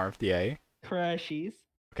 RFDA. Crashies.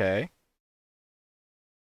 Okay.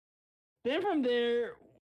 Then from there,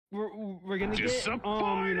 we're gonna get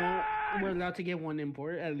we're allowed to get one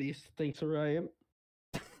import at least thanks to Riot.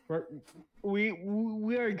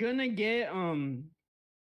 We are gonna get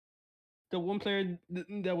the one player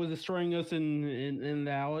that was destroying us in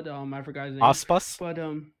Loud. I forgot his name. Ospas But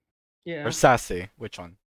yeah. or Sassy? Which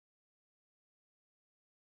one?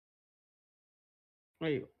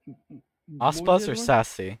 Wait. Ospas or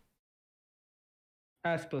Sassy?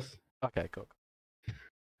 Aspas. Okay, cool.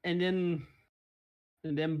 And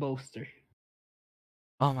then Boaster.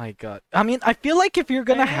 Oh my god. I mean, I feel like if you're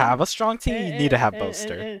gonna have a strong team, you need to have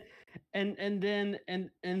Boaster. And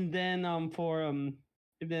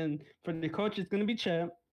then for the coach it's gonna be Chet.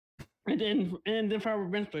 And then for our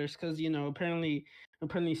bench players, because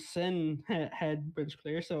apparently Sen had bench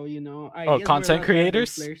players, so I guess Content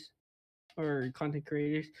creators? players or content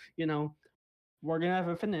creators. We're gonna have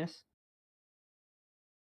a finesse.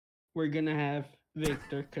 We're gonna have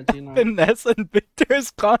Victor, because Finesse and Victor's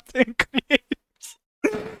content creators.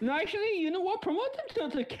 No, actually, you know what? Promote them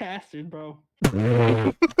to casters, bro.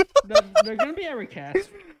 They're gonna be our cast.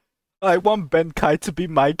 I want Benkai to be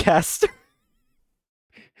my caster.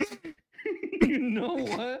 You know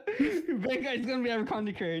what? Benkai's gonna be our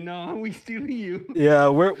content creator. No, we steal you. Yeah,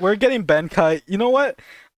 we're getting Benkai. You know what?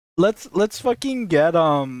 Let's fucking get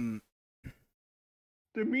the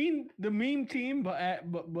meme team, but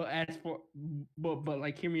as for but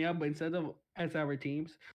like hear me out. But instead of as our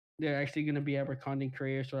teams, they're actually gonna be our content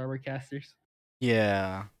creators or our casters.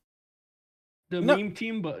 Yeah. The meme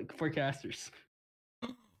team, but for casters.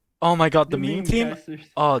 Oh my god, the meme team? Casters.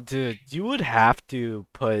 Oh, dude, you would have to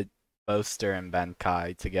put Boaster and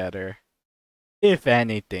Benkai together. If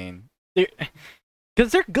anything.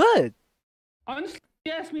 Because they're good. Honestly,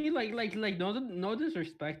 you ask me, no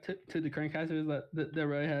disrespect to the current casters that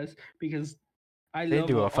Ray has, because They love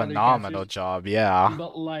do a other phenomenal casters. job, yeah.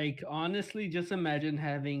 But honestly, just imagine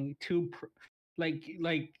having two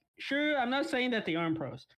sure, I'm not saying that they aren't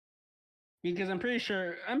pros, because I'm pretty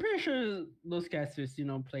sure those casters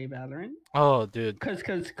play Valorant Oh, dude. because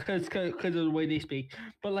of the way they speak.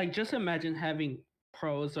 But like, just imagine having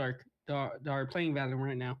pros that are playing Valorant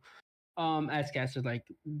right now, as casters like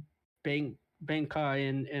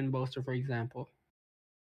Benkai and Boaster, for example,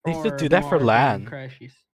 They should or do that for Marvin and LAN.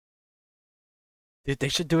 Crashies. Dude, they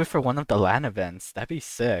should do it for one of the LAN events. That'd be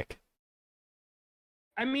sick.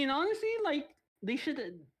 I mean, honestly, like they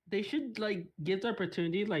should like give the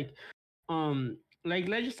opportunity, like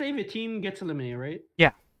let's just say if a team gets eliminated, right?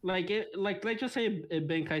 Yeah, Like let's just say if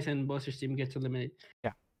Benkai's and Boaster's team gets eliminated.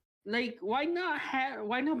 yeah. Like, why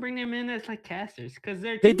not bring them in as like casters? Because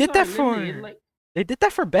their They teams did are that eliminated. for Like, they did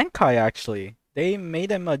that for Benkai actually. They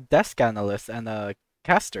made him a desk analyst and a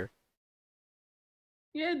caster.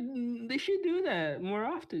 yeah, they should do that more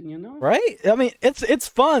often. Right? I mean, it's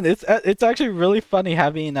fun. It's actually really funny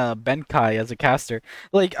having Benkai as a caster.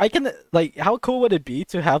 Like I can like how cool would it be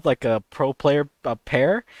to have like a pro player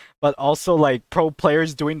pair, but also like pro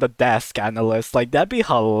players doing the desk analyst. Like that'd be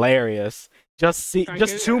hilarious. Just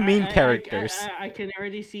two meme characters. I can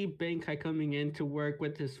already see Benkai coming in to work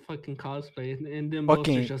with his fucking cosplay, and then Boaster's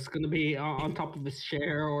Fucking just gonna be on top of his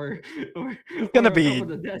chair or he's gonna or on top of be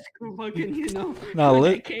the desk, fucking no like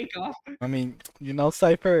li- a cake off. I mean,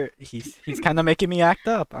 Cypher, he's kind of making me act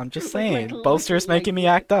up. I'm just like like saying. like Boaster's like making me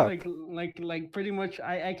like act up. like pretty much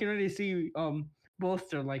I can already see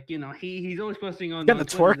Bolster, like he's always posting He's on gonna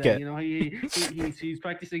Twitter twerk that it. he's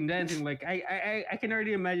practicing dancing. Like I can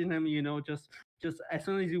already imagine him, just as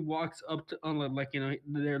soon as he walks up to on like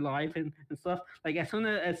their live and stuff, like as soon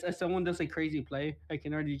as someone does a crazy play, I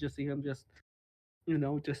can already just see him just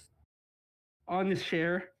on his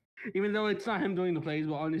chair, even though it's not him doing the plays,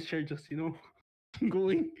 but on his chair, just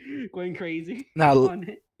going going crazy Now, on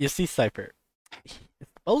it. you see, Cypher,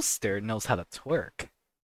 Boaster knows how to twerk.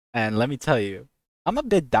 And let me tell you, I'm a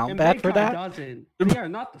bit down And bad for Benkai that. doesn't. They are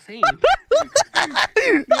not the same. They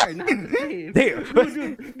are not the same. Damn.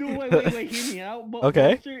 Dude, wait, hear me out.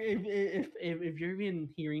 Okay. Bolster, if you're even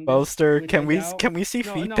hearing this, Boaster, which I doubt. can we see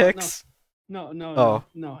No, feet no, no, pics? no, no, Oh,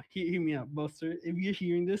 no, no. Hear me out, Bolster. If you're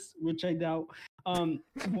hearing this, which I doubt,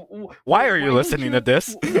 why are you why don't listening to you?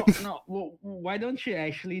 this? No. Why don't you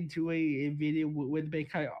actually do a video with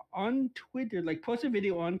Benkai on Twitter? Like, post a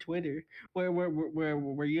video on Twitter where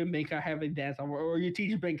you and Benkai have a dance, or you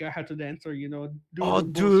teach Benkai how to dance, or do Oh, the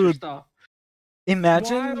Bolster dude, stuff.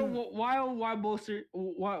 imagine. While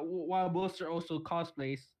Bolster also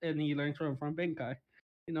cosplays and he learns from Benkai.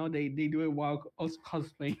 They do it while also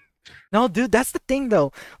cosplaying. No, dude, that's the thing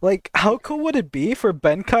though. Like, how cool would it be for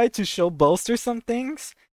Benkai to show Boaster some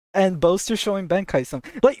things, and Boaster showing Benkai some?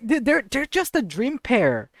 Like, they're just a dream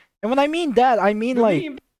pair. And when I mean that, I mean The like,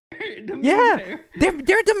 meme, the meme yeah, pair. they're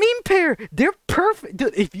the meme pair. They're perfect.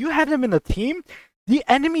 Dude, if you have them in a team, the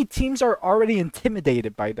enemy teams are already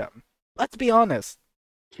intimidated by them. Let's be honest.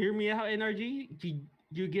 Hear me out, NRG.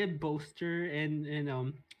 You get Bolster and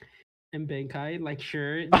Benkai. Like,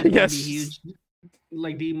 sure, Ah, there's gonna be yes, huge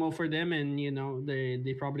like demo for them, and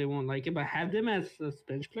they probably won't like it, but have them as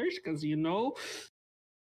bench players, because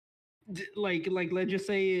like let's just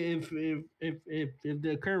say if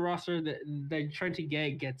the current roster that they're trying to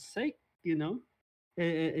get gets sick,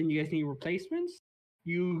 and you guys need replacements,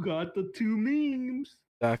 you got the two memes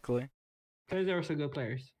exactly. because they're also good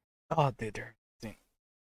players. Oh, dude, they're amazing.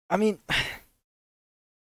 I mean,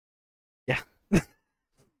 yeah,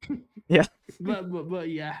 yeah. But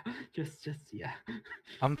yeah, just yeah.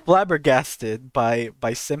 I'm flabbergasted by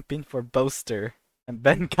simping for Boaster and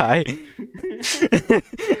Benkai.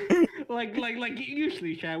 like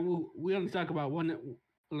usually, Chad, we only talk about one of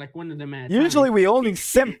them at a Usually time. we only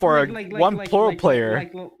simp for one pro player.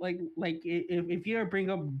 If you ever bring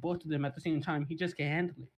up both of them at the same time, he just can't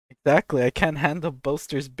handle it. Exactly, I can't handle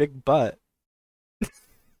Boaster's big butt.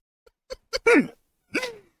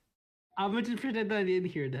 I'm gonna just pretend I didn't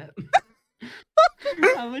hear that.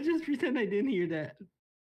 I'm gonna just pretend I didn't hear that.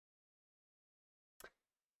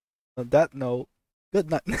 On that note, good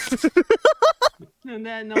night. On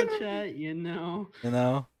that note, chat, you know?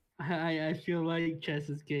 I feel like Chess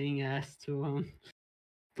is getting asked to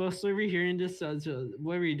Plus, over here in this,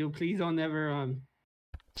 whatever you do, please don't ever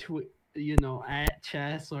at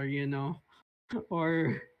Chess, or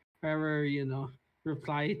or ever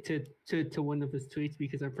reply to one of his tweets,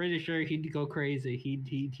 because I'm pretty sure he'd go crazy.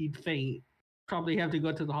 He'd faint. Probably have to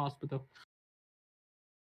go to the hospital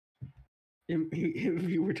if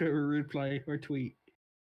you were to reply or tweet.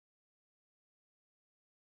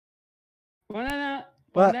 On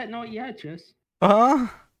What? that note, yeah, Chess. Huh?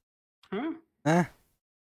 Huh? Eh.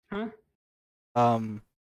 Huh? Um,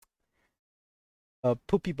 a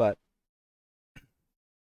poopy butt.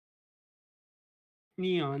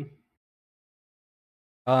 Neon.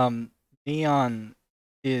 Um, Neon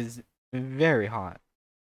is very hot.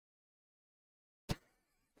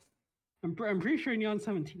 I'm pretty sure Neon's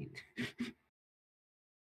 17.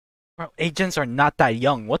 Bro, agents are not that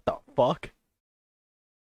young. What the fuck?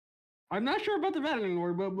 I'm not sure about the Valorant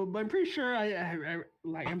lore, but I'm pretty sure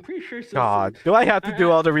I'm pretty sure God, do I have to do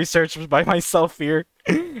I, all the research by myself here?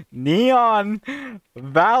 Neon,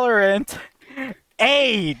 Valorant,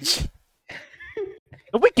 age.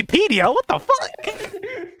 The Wikipedia. What the fuck?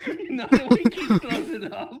 no, the wiki's close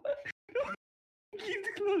enough. Wiki's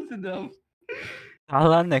close enough.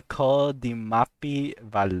 Ala Nicole Di Mapi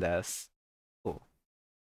Valdez. Cool.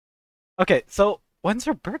 Okay, so when's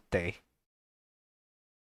her birthday?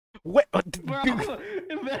 What? Bro,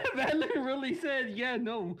 Valorant really said, yeah,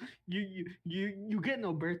 no, you get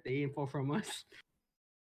no birthday info from us.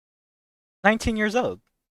 19 years old.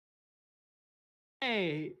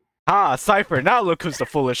 Hey. Ah, Cypher. Now look who's the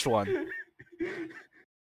foolish one.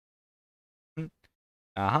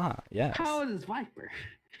 Aha, yes. How old is Viper?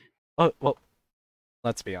 Oh, well,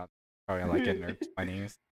 let's be honest. Probably like in her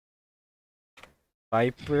 20s.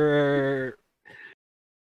 Viper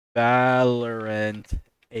Valorant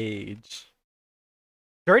age.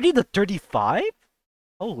 30 to 35?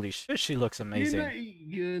 Holy shit, she looks amazing.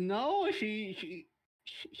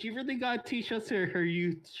 She really got to teach us her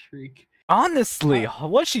youth streak. Honestly,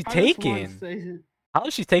 what's she taking? Say, How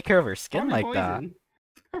does she take care of her skin probably like poison.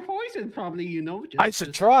 Her poison probably, just, that? I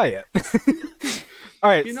should try it.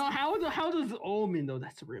 Alright. How does Omen though?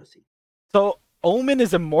 That's the real secret. So, Omen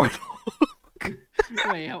is immortal.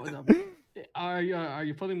 Wait, hold up. Are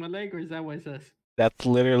you pulling my leg or is that what it says? That's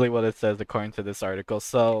literally what it says according to this article.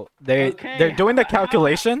 So they're doing the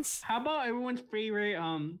calculations. How about everyone's favorite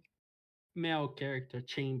male character,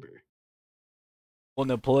 Chamber?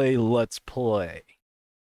 Wanna play? Let's play.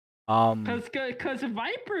 Cause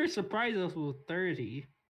Viper surprised us with 30.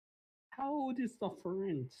 How old is the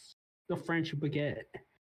French? The French baguette.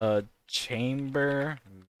 Chamber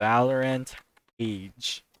Valorant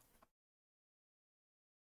age.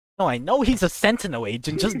 No, I know he's a Sentinel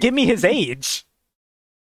agent. Just give me his age.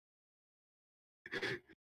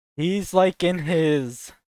 He's like in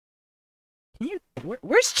his. Can you?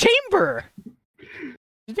 Where's Chamber?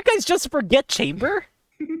 Did you guys just forget Chamber?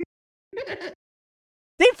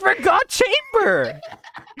 They forgot Chamber.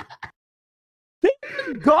 They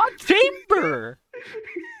forgot Chamber.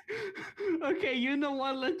 Okay, you know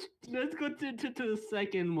what? Let's go to the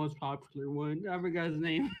second most popular one. I forgot his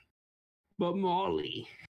name, but Molly.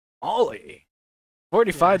 Molly,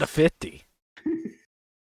 45 to 50.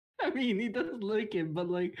 I mean, he does look it, but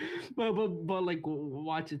like, but like,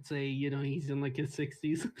 watch it say, he's in like his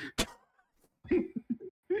 60s.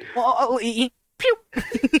 Molly, pew.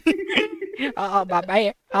 Oh my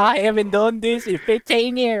man, I haven't done this in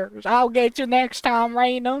 15 years. I'll get you next time,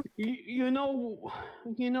 Raina. You know,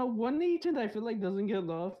 one agent I feel like doesn't get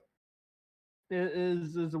love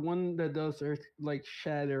is the one that does like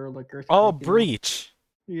shatter, like earthquake. Oh, Breach.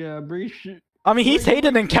 Yeah, Breach. I mean, he's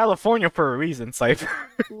hated in California for a reason, Cypher.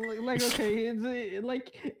 Like okay,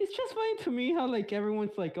 it's just funny to me how like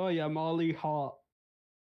everyone's like, oh yeah, Molly hot.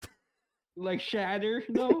 Like Shatter,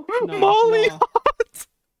 no, Molly hot.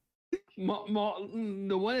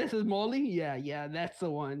 The one that says Molly, yeah, that's the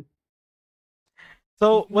one.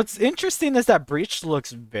 So what's interesting is that Breach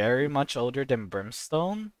looks very much older than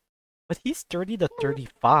Brimstone, but he's 30 to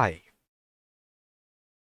 35.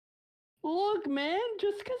 Look, man,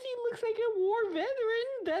 just because he looks like a war veteran,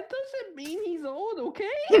 that doesn't mean he's old,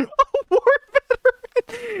 okay? War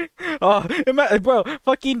veteran. Oh, bro,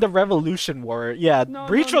 fucking the Revolution War. Yeah,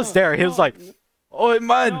 Breach was there. He was like, "Oh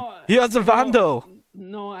man, he has a Vando."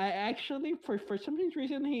 No, I actually, for some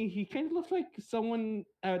reason, he kind of looks like someone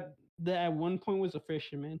that at one point was a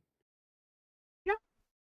fisherman. Yeah,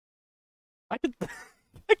 I could.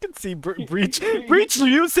 I can see Breach. Breach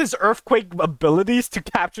used his earthquake abilities to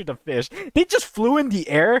capture the fish. They just flew in the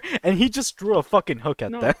air, and he just threw a fucking hook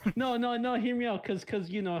at them. No, hear me out, cause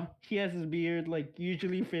he has his beard, like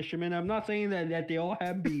usually fishermen. I'm not saying that they all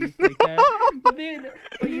have beards like that, but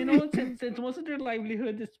since most of their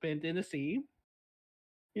livelihood is spent in the sea,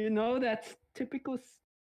 that's typical,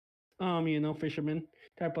 fisherman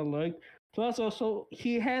type of look. Plus, also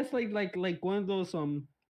he has like one of those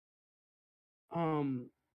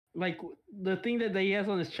like the thing that he has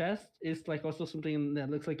on his chest is like also something that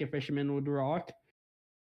looks like a fisherman would rock.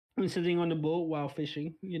 And sitting on the boat while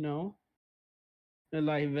fishing, a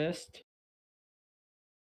life vest.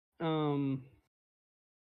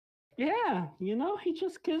 Yeah, he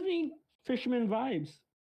just gives me fisherman vibes,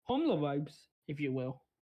 Homla vibes, if you will.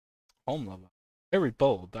 Home level. Very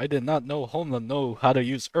bold. I did not know Homeland know how to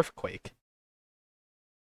use Earthquake.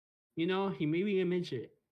 You know, he may be a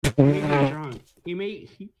midget. He may be drunk.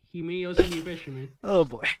 He may also be a fisherman. Oh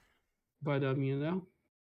boy. But you know.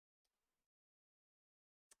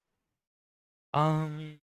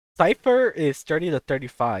 Cypher is 30 to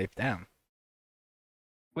 35. Damn.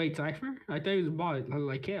 Wait, Cypher? I thought he was a bot,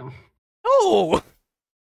 like Kale. No!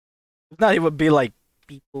 If not, he would be like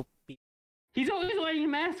people. He's always wearing a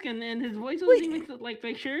mask, and his voice doesn't Wait, even like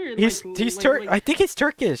sure. I think he's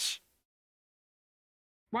Turkish.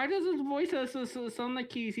 Why does his voice sound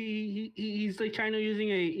like he's like China using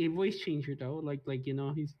a voice changer though? Like you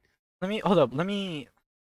know he's. Let me hold up. Let me.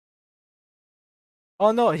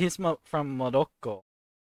 Oh no, he's from Morocco.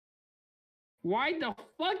 Why the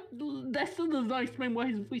fuck? That still does not explain why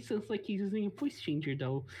his voice sounds like he's using a voice changer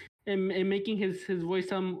though, and making his voice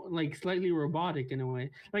sound like slightly robotic in a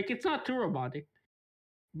way. Like it's not too robotic,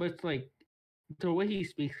 but it's like the way he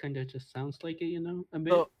speaks kind of just sounds like it, you know, a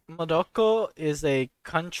bit. So Morocco is a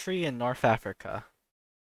country in North Africa.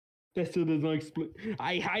 That still does not explain.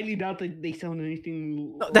 I highly doubt that they sound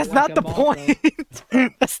anything No, that's like not a the bot, point.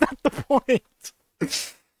 That's not the point.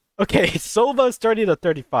 Okay, Sova's 30 to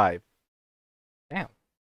 35. Damn,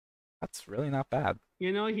 that's really not bad.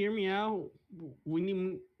 You know, hear me out. We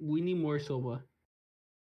need more Silva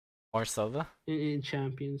More Sova? in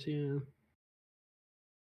champions. Yeah.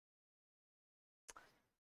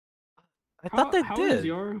 I thought they How is did.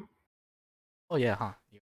 your? Oh yeah, huh?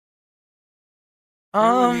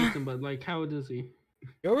 Everyone hates Um, him, but like, how does he?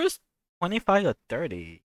 yours 25 to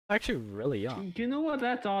 30. Actually, really young. You know what?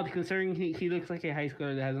 That's odd, considering he looks like a high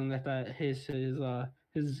schooler that hasn't left that his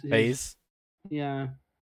Phase. yeah.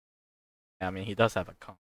 Yeah, I mean, he does have a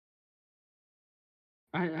comp.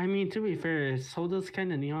 I mean, to be fair, so does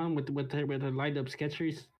kind of Neon with the light up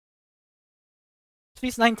sketchers.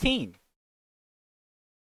 He's 19.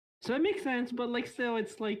 So it makes sense, but like still,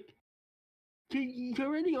 it's like you're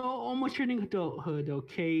already almost turning adulthood.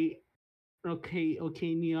 Okay,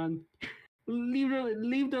 Neon.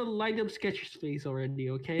 Leave the light up sketchers face already.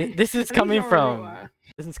 Okay. This is I think coming you're already. from.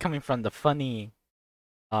 This is coming from the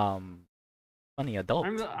um, funny adult.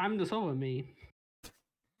 I'm the Sova me.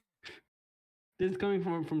 This is coming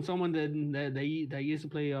from someone that used to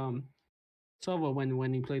play Sova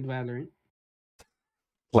when he played Valorant.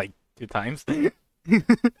 Like 2 times.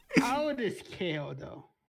 How old is KO though?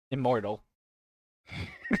 Immortal.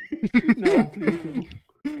 No, please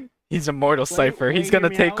no. He's immortal, Cypher. He's Wait, hear gonna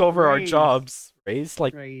me take out. over our Raise. jobs. Raise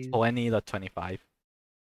like Raise. 20 to 25.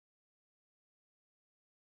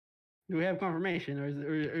 Do we have confirmation, or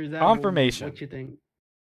is that Confirmation. what you think?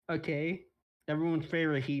 Okay. Everyone's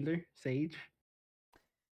favorite healer, Sage.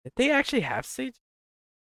 Did they actually have Sage?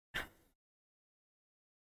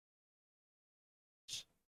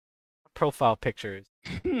 Profile pictures.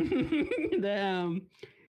 Damn.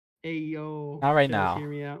 Hey yo. Not right Just now. hear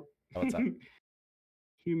me out. Oh, what's up?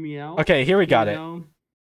 Hear me out. Okay, here we got You it. know,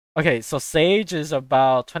 Okay, so Sage is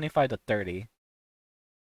about 25 to 30.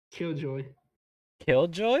 Killjoy.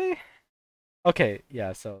 Killjoy? Okay,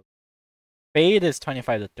 yeah, so Fade is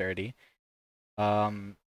 25 to 30.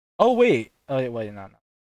 Oh wait. Oh wait, no.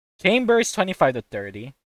 Chamber's 25 to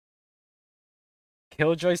 30.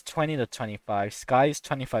 Killjoy's 20 to 25. Sky's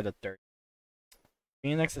 25 to 30.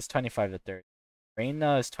 Phoenix is 25 to 30.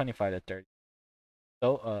 Reyna is 25 to 30.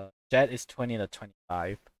 So Jet is 20 to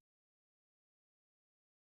 25.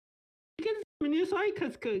 When you saw it,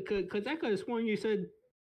 cause I could have sworn you said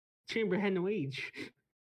Chamber had no age.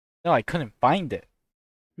 No, I couldn't find it.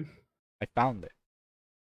 I found it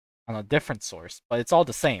on a different source, but it's all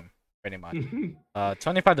the same, pretty much.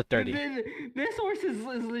 25 to 30. This source is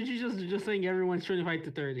literally just saying everyone's 25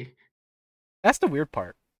 to 30. That's the weird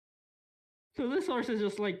part. So this source is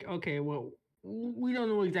just like, okay, well, we don't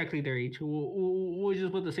know exactly their age. We'll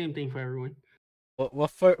just put the same thing for everyone.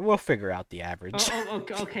 We'll figure out the average.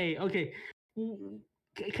 Okay.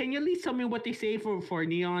 Can you at least tell me what they say for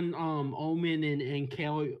Neon, Omen, and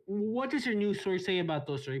Kale? What does your news source say about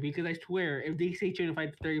those three? Because I swear, if they say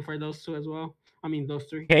 25 to 30 for those two as well, I mean those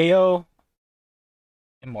three. KO,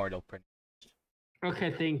 immortal, pretty.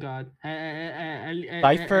 Okay, thank God.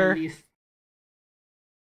 Cypher. At least.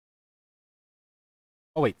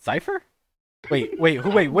 Oh wait, Cypher? Wait,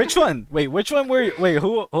 which one? Which one were?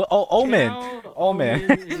 Who? Oh, Omen. Kale,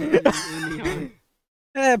 Omen. and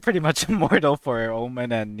Neon. Pretty much immortal for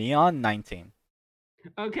Omen and Neon. 19.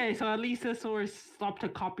 Okay, so at least this source stopped to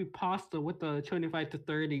copy pasta with the 25 to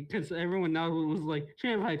 30, because everyone now was like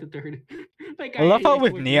 25 to 30. Like I love how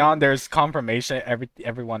with swear to Neon God. there's confirmation.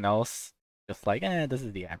 Everyone else just like, this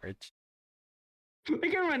is the average.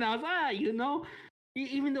 Like everyone else, you know,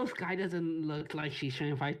 Even though Sky doesn't look like she's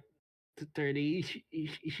 25 to 30,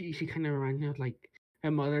 she kind of reminds me of like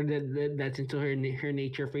a mother that's into her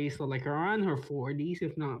nature phase. So like around her 40s,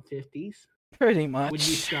 if not 50s, Pretty would be much.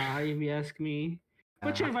 Sky if you ask me.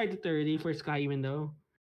 But Uh, 25 to 30 for Sky, even though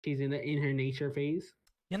she's in her nature phase.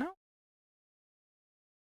 you know,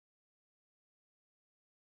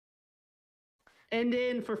 And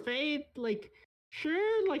then for Faith, like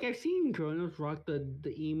sure, like I've seen grown-ups rock the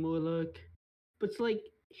emo look, but it's like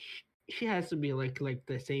she has to be like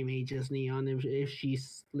the same age as Neon if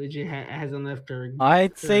she's legit hasn't left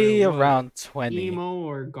I'd her say what around 20, emo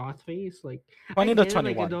or goth face. Like I 20 to get it,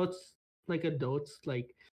 21. like adults,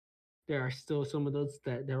 like there are still some adults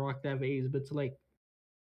that rock that phase, but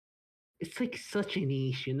it's like such a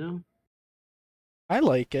niche, you know? I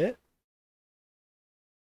like it.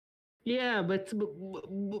 Yeah, it's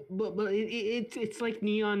like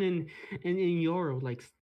Neon and in Euro, like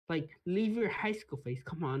leave your high school face.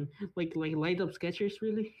 Come on, like light up Skechers,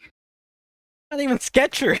 really? Not even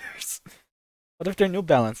Skechers. What if they're New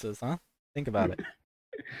Balances, huh? Think about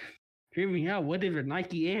Hear me out. What if they're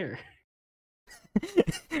Nike Air?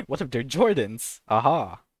 it. What if they're Jordans?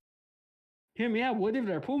 Aha. Hear me out. What if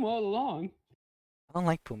they're Puma all along? I don't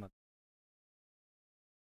like Puma.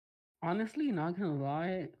 Honestly, not gonna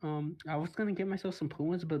lie. I was gonna get myself some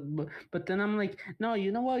Pumas, but then I'm like, no,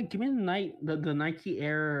 you know what? Give me the Nike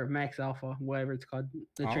Air Max Alpha, whatever it's called,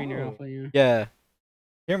 the Trainer Oh. Alpha. Yeah. Yeah.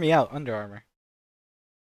 Hear me out, Under Armour.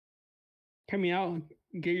 Hear me out.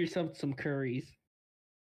 Get yourself some Curries.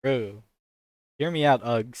 Bro. Hear me out,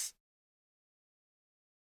 Uggs.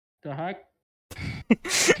 The heck? You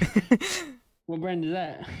What brand is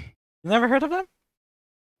that? never heard of them?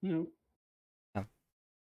 No. No.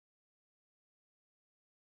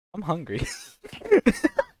 I'm hungry.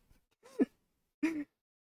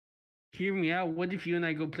 Hear me out. What if you and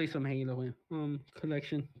I go play some Halo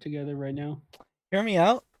collection together right now? Hear me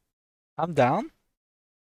out. I'm down,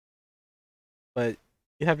 but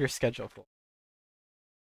you have your schedule full.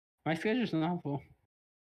 My schedule's not full.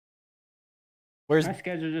 Where's My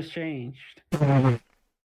schedule just changed.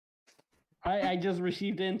 I just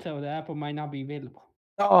received intel the Apple might not be available.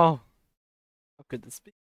 Oh, how could this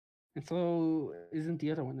be? And so isn't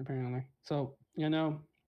the other one apparently. So, you know,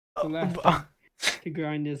 the Uh, last thing to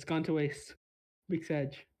grind is gone to waste. Big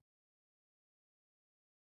Sedge.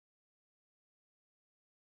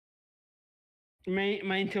 My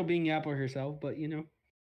intel being Apple herself, but you know.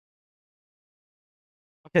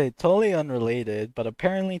 Okay, totally unrelated, but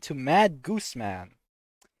apparently to Mad Goose Man.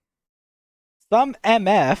 Some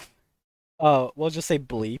MF, we'll just say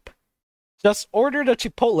bleep, just ordered a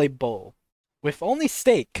Chipotle bowl with only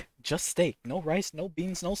steak. Just steak. No rice, no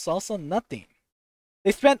beans, no salsa, nothing.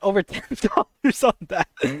 They spent over $10 on that.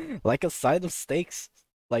 Like a side of steaks,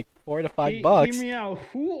 like 4 to 5 Hear bucks. me out.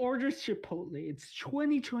 Who orders Chipotle? It's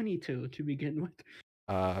 2022 to begin with.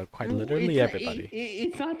 Quite No, literally everybody.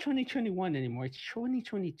 it's not 2021 anymore. It's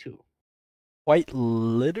 2022. Quite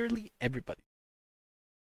literally everybody.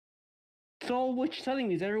 So what you're telling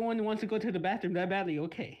me is everyone wants to go to the bathroom that badly?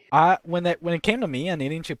 Okay. When it came to me and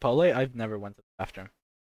eating Chipotle, I've never went to the bathroom.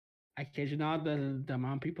 I kid you not, the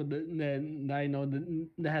amount of people that I know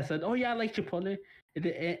that has said, "Oh yeah, I like Chipotle,"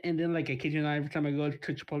 and then like I kid you not, every time I go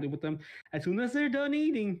to Chipotle with them, as soon as they're done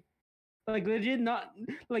eating, like legit, not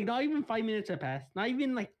even 5 minutes have passed, not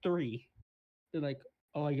even like three. They're like,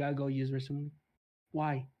 "Oh, I gotta go use restroom."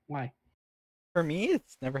 Why? Why? For me,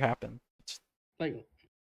 it's never happened. Like,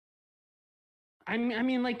 I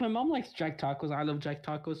mean, like my mom likes Jack tacos. I love Jack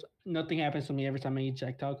tacos. Nothing happens to me every time I eat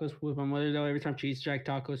Jack tacos. With my mother though, every time she eats Jack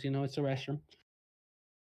tacos, it's a restroom.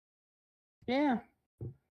 Yeah,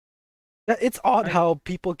 It's odd I how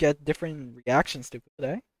people get different reactions to food,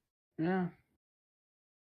 eh? yeah.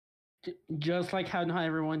 Just like how not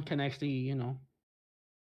everyone can actually,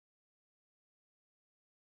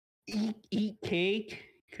 eat cake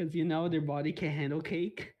because their body can handle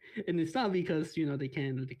cake, and it's not because they can't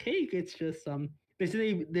handle the cake. It's just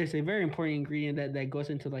there's a very important ingredient that goes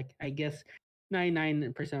into like I guess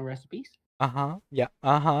 99% of recipes. Uh-huh. Yeah.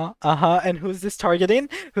 Uh-huh. Uh-huh. And who's this targeting?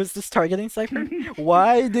 Who's this targeting, Cypher?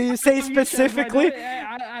 Why do you I say love you, Chess. By the specifically? way,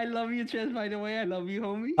 I love you, Chess. By the way, I love you,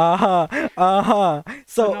 homie. Uh-huh. Uh-huh. But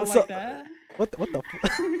So not so like that. what the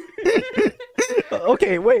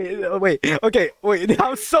Okay, wait. Okay, wait.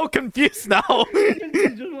 I'm so confused now.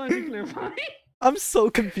 just wanted to clarify. I'm so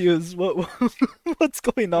confused. What's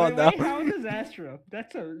going on now? Wait. How does Astro?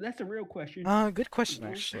 That's a real question. Good question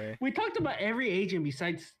actually. We talked about every agent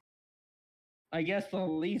besides, I guess, the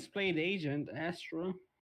least played agent, Astro.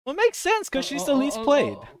 Well, it makes sense Uh, because she's uh, the uh, least uh,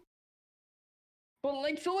 played. uh, but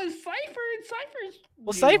like, so is Cipher, and Cypher's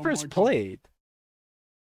Well, Cypher's more. played.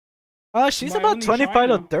 She's by about only 25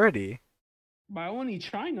 to China. 30. By only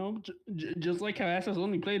China, just like how SS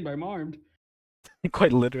only played by Marv.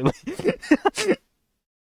 Quite literally.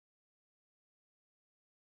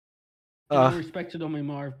 No uh, respect to my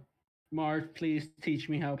Marv. Marv, please teach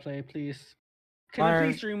me how to play, please. Can I please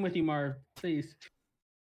Marv, stream with you, Marv? Please.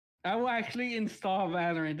 I will actually install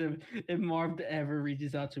Valorant if Marv ever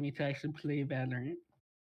reaches out to me to actually play Valorant.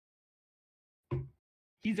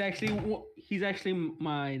 He's actually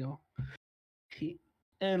my idol. He,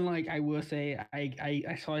 and like I will say,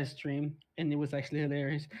 I saw his stream and it was actually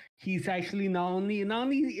hilarious. He's actually not only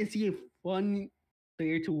is he a fun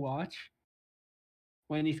player to watch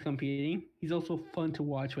when he's competing, he's also fun to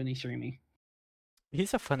watch when he's streaming.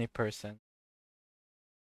 he's a funny person.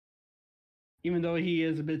 Even though he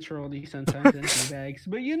is a bit trolly sometimes and he bags,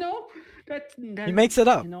 but that's He that makes it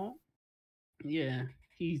up. you know yeah,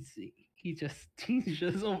 he's he's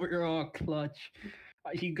just overall clutch.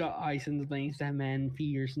 He got ice in the lanes. That man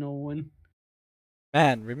fears no one.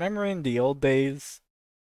 Man, remembering the old days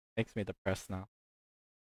makes me depressed now.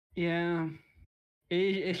 Yeah,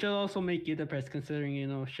 it should also make you depressed considering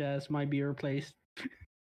Shaz might be replaced.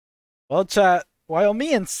 Well, chat, while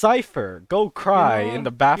me and Cypher go You cry in know,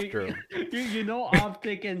 the bathroom.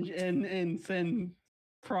 Optic and Sen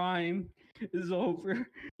Prime is over.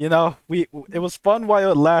 It was fun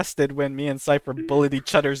while it lasted when me and Cypher bullied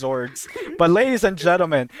each other's orgs. But ladies and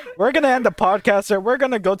gentlemen, we're gonna end the podcast here. We're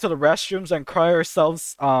gonna go to the restrooms and cry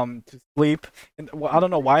ourselves to sleep. And well, I don't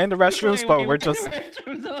know why in the restrooms, but we're just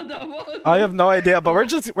I have no idea, but we're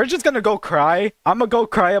just gonna go cry. I'm gonna go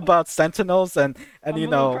cry about Sentinels and I'm you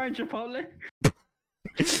gonna go know cry in Chipotle.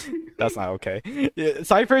 that's not okay. Yeah,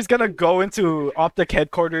 Cypher's gonna go into Optic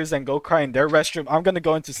headquarters and go cry in their restroom. I'm gonna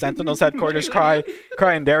go into Sentinel's headquarters, cry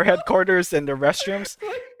in their headquarters in the restrooms.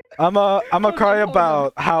 I'm a cry Hold up,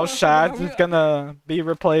 about how hold up. Shad is gonna be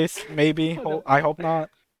replaced. Maybe. Hold up. I hope not.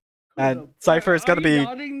 Hold And up. Cypher is Are gonna you be.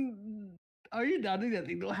 doubting? Are you doubting that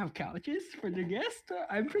they don't have couches for their guests?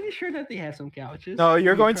 I'm pretty sure that they have some couches. No,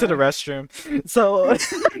 you're When you going to the cry. restroom. So,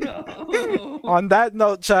 No. on that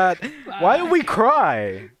note, chat, why do we Fuck.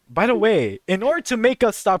 cry? By the way, in order to make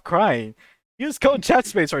us stop crying, use code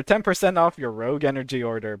Chestmates for 10% off your Rogue Energy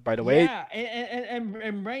order. By the way, Yeah,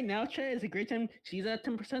 and right now, Chat is a great time. She's at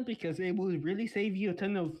 10% because it will really save you a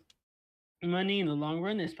ton of money in the long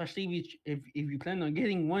run, especially if you plan on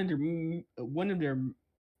getting one of their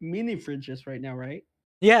mini fridges right now, right?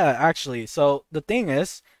 yeah, actually. So the thing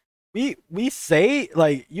is, we say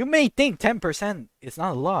like you may think 10% is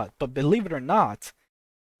not a lot, but believe it or not,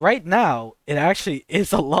 right now it actually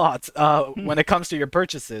is a lot when it comes to your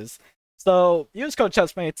purchases. So use code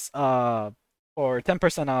chessmates for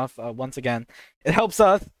 10% off once again. It helps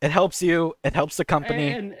us, it helps you, it helps the company.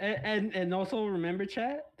 And also remember,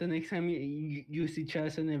 Chat, the next time you see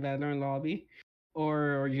Chess in a Valorant lobby,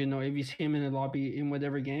 or if you see him in a lobby in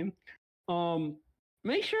whatever game, um,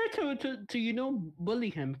 make sure to bully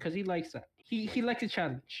him because he likes that. He likes a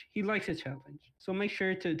challenge. He likes a challenge. So make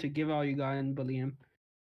sure to give all you got and bully him.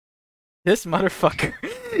 This motherfucker.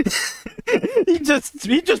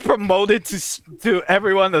 he just promoted to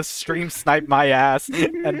everyone to stream snipe my ass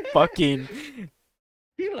and fucking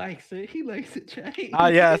He likes it. He likes it, Chat.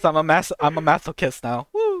 yes, I'm a masochist now.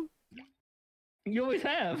 Woo. You always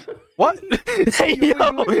have. What? Hey, You yo!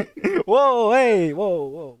 always, Whoa, hey,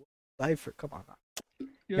 whoa. Cypher, come on.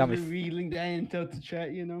 you're Got me. revealing that intel to Chat.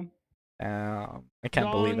 I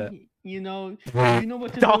can't believe it. Dong, you know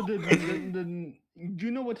what to Dong. do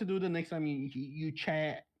you know what to do the next time you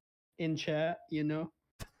chat in chat.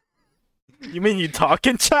 You mean you talk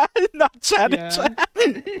in chat, not chat in Yeah. chat?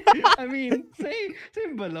 I mean, say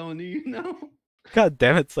baloney. God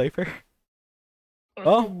damn it, Cypher. Oh,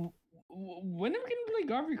 Also, when are we gonna play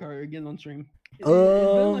Garvey Car again on stream? It's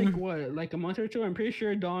been like what, like a month or two. I'm pretty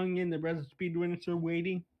sure Dong and the rest of Speedrunners are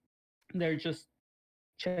waiting. They're just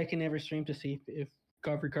checking every stream to see if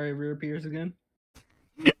Garvey Car ever appears again.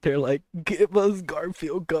 they're like, give us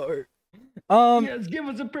Garfield Gar. Yes, give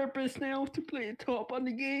us a purpose now to play it top on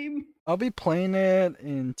the game. I'll be playing it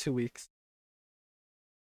in 2 weeks.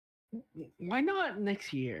 Why not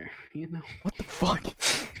next year? What the fuck?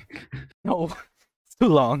 No, it's too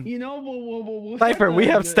long. We'll Cypher, we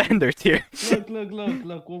have standards here.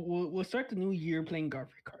 Look. We'll start the new year playing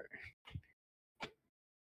Garfield Kart.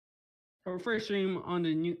 Our first stream on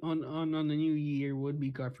the new year would be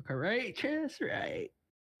Garfield Kart, right? Chess, right?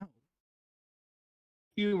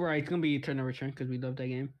 You're right. It's gonna be Eternal Return because we love that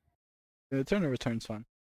game. The Turn of Return's fun.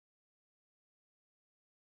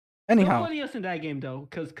 Don't Anyhow, bully us in that game though,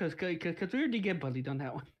 because we already get bullied on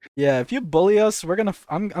that one. yeah, if you bully us,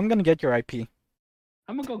 I'm gonna get your IP.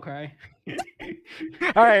 I'm gonna go cry.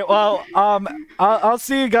 All right. Well, I'll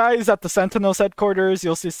see you guys at the Sentinels headquarters.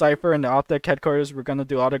 You'll see Cipher in the Optic headquarters. We're gonna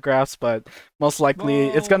do autographs, but most likely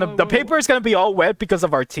the paper is gonna be all wet because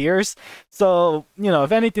of our tears. So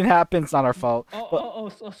if anything happens, it's not our fault. But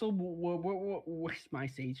Where's my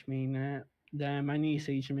Sage main at? Damn, I need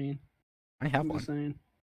Sage main. I have I'm one. just saying.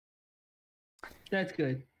 That's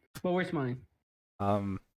good. But where's mine?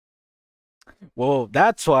 Um. Well,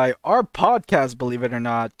 that's why our podcast, believe it or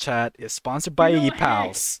not, chat is sponsored by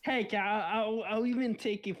ePals. Heck, I'll even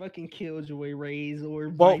take a fucking Killjoy Raze or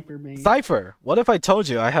Well, Viper main. Cypher, what if I told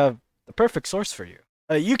you I have the perfect source for you?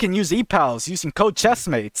 You can use ePals using code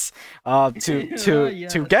Chestmates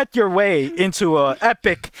to get your way into a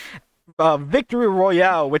epic victory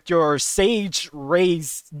royale with your Sage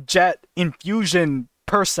Raze Jet Infusion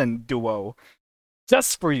person duo,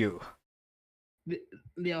 just for you.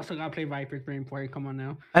 They also gotta play Viper's very important. Come on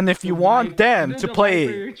now. And if you want them to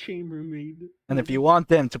play, chambermaid. and if you want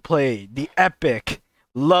them to play the epic,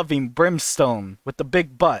 loving Brimstone with the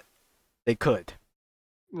big butt, they could.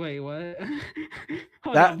 Wait, what?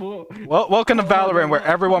 Welcome to Valorant, where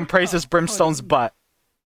everyone praises Brimstone's butt.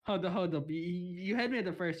 Hold up. You had me at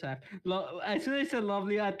the first half. As soon as I said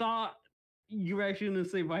lovely, I thought you were actually gonna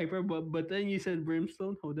say Viper, but then you said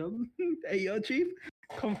Brimstone. Hold up. Hey, yo, Chief.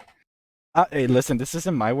 Come. Hey, listen, this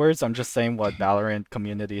isn't my words. I'm just saying what Valorant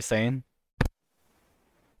community is saying.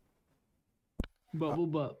 Bubble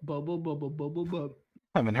butt.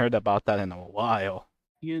 I haven't heard about that in a while.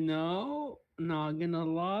 Not gonna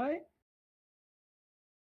lie.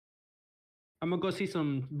 I'm gonna go see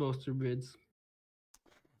some Boaster bids.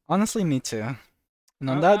 Honestly, me too. And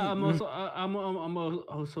on I'm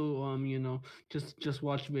also just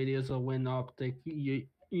watch videos of when Optic the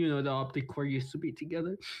Optic core used to be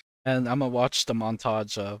together. And I'm gonna watch the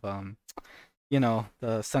montage of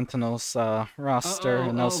the Sentinels roster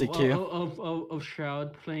and LCQ of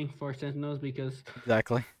Shroud playing for Sentinels because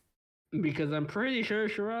exactly. Because I'm pretty sure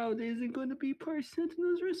Shroud isn't going to be part of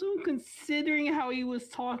Sentinels very soon, considering how he was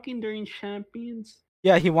talking during Champions.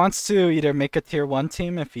 Yeah, he wants to either make a tier 1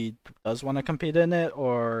 team if he does want to compete in it,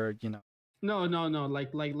 or No.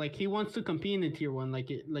 Like he wants to compete in the tier 1.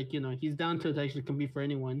 He's down to actually compete for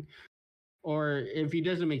anyone. Or if he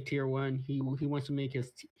doesn't make tier 1, he wants to make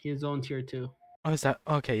his own tier 2. Oh, is that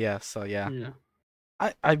okay? Yeah. So yeah.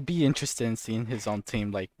 I'd be interested in seeing his own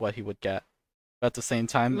team, like what he would get. But at the same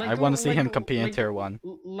time, I want to see him compete in tier 1.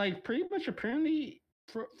 Like pretty much, apparently,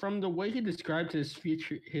 from the way he described his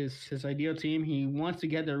future, his ideal team, he wants to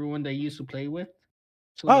get everyone that he used to play with.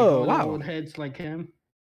 So all the old heads like him.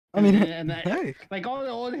 I mean, hey. Like all the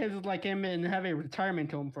old heads like him, and have a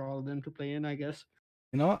retirement home for all of them to play in, I guess.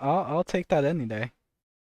 I'll take that any day.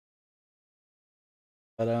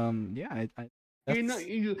 But yeah,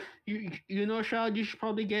 Shroud, you should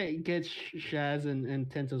probably get Shaz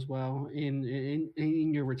and Tent as well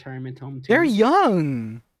in your retirement home too. They're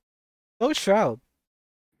young. So Shroud.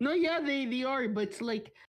 No, yeah, they are, but it's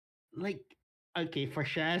like okay, for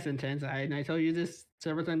Shaz and Tent, and I told you this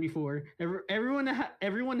several times before. Everyone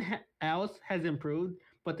else has improved,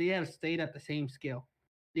 but they have stayed at the same skill.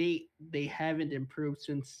 They haven't improved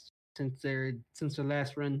since their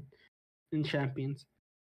last run in Champions.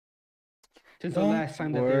 Since the last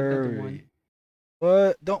time that they won.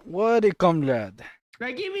 What? Don't worry, comrade.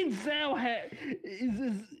 Like even Zell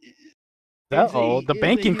the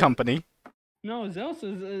banking company. No, Zeus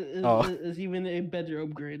is even a better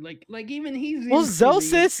upgrade. Like even he's. Well,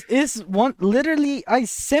 Zelsis is one. Literally, I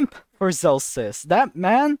simp for Zelsis. That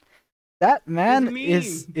man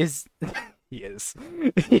is he is.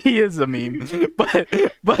 He is a meme.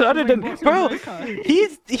 But other than bro,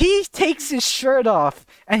 he takes his shirt off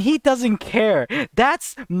and he doesn't care.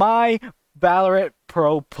 That's my Valorant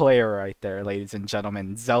pro player right there, ladies and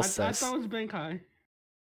gentlemen. Zelsis. I thought it was Benkai.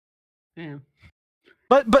 Damn.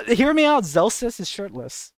 But hear me out. Zelsis is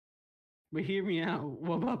shirtless. But hear me out.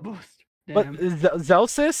 What about Boost? Damn. But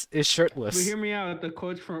Zelsis is shirtless. But hear me out. The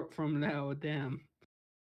quote from now. Damn.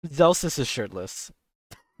 Zelsis is shirtless.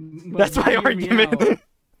 That's my argument.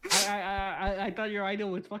 I thought your idol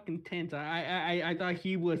was fucking Tent. I thought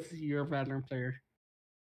he was your Valorant player.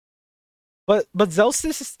 But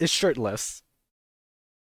Zelsis is shirtless.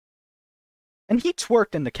 And he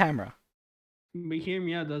twerked in the camera. But hear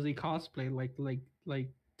me out. Does he cosplay like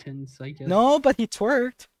Tents, I guess? No, but he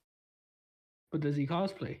twerked. But does he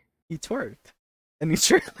cosplay? He twerked. And he's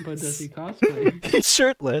shirtless. But does he cosplay? He's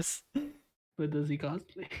shirtless. But does he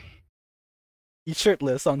cosplay? He's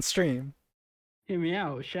shirtless on stream. Hear me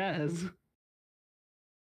out, Shaz.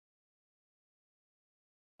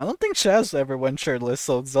 I don't think Shaz ever went shirtless,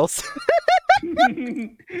 so Zelsis.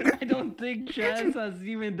 I don't think Chaz has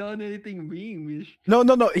even done anything memeish. No.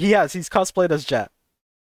 He has. He's cosplayed as Jet.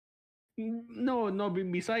 No, no.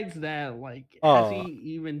 Besides that, like, has he Oh,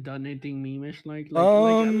 even done anything memeish?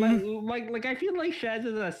 um, I feel like Shaz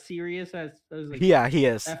is as serious as like yeah, he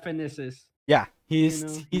is. FNS is. Yeah, You he's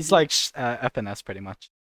know, he's like FNS pretty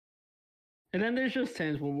much. and then there's just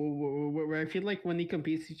times where I feel like when he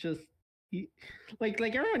competes, he like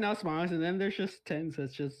everyone else smiles, and then there's just tens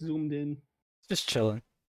that's just zoomed in. Just chilling.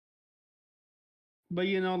 But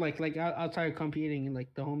outside of competing,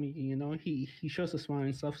 like the homie, he shows a smile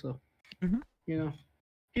and stuff. So Hmm. you know,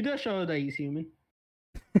 he does show that he's human.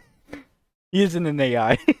 He isn't an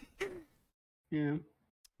AI. Yeah,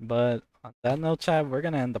 But on that note, Chad, we're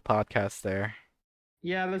gonna end the podcast there.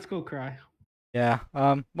 yeah. Let's go cry. Yeah.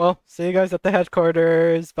 Well, see you guys at the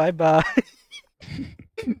headquarters. Bye bye.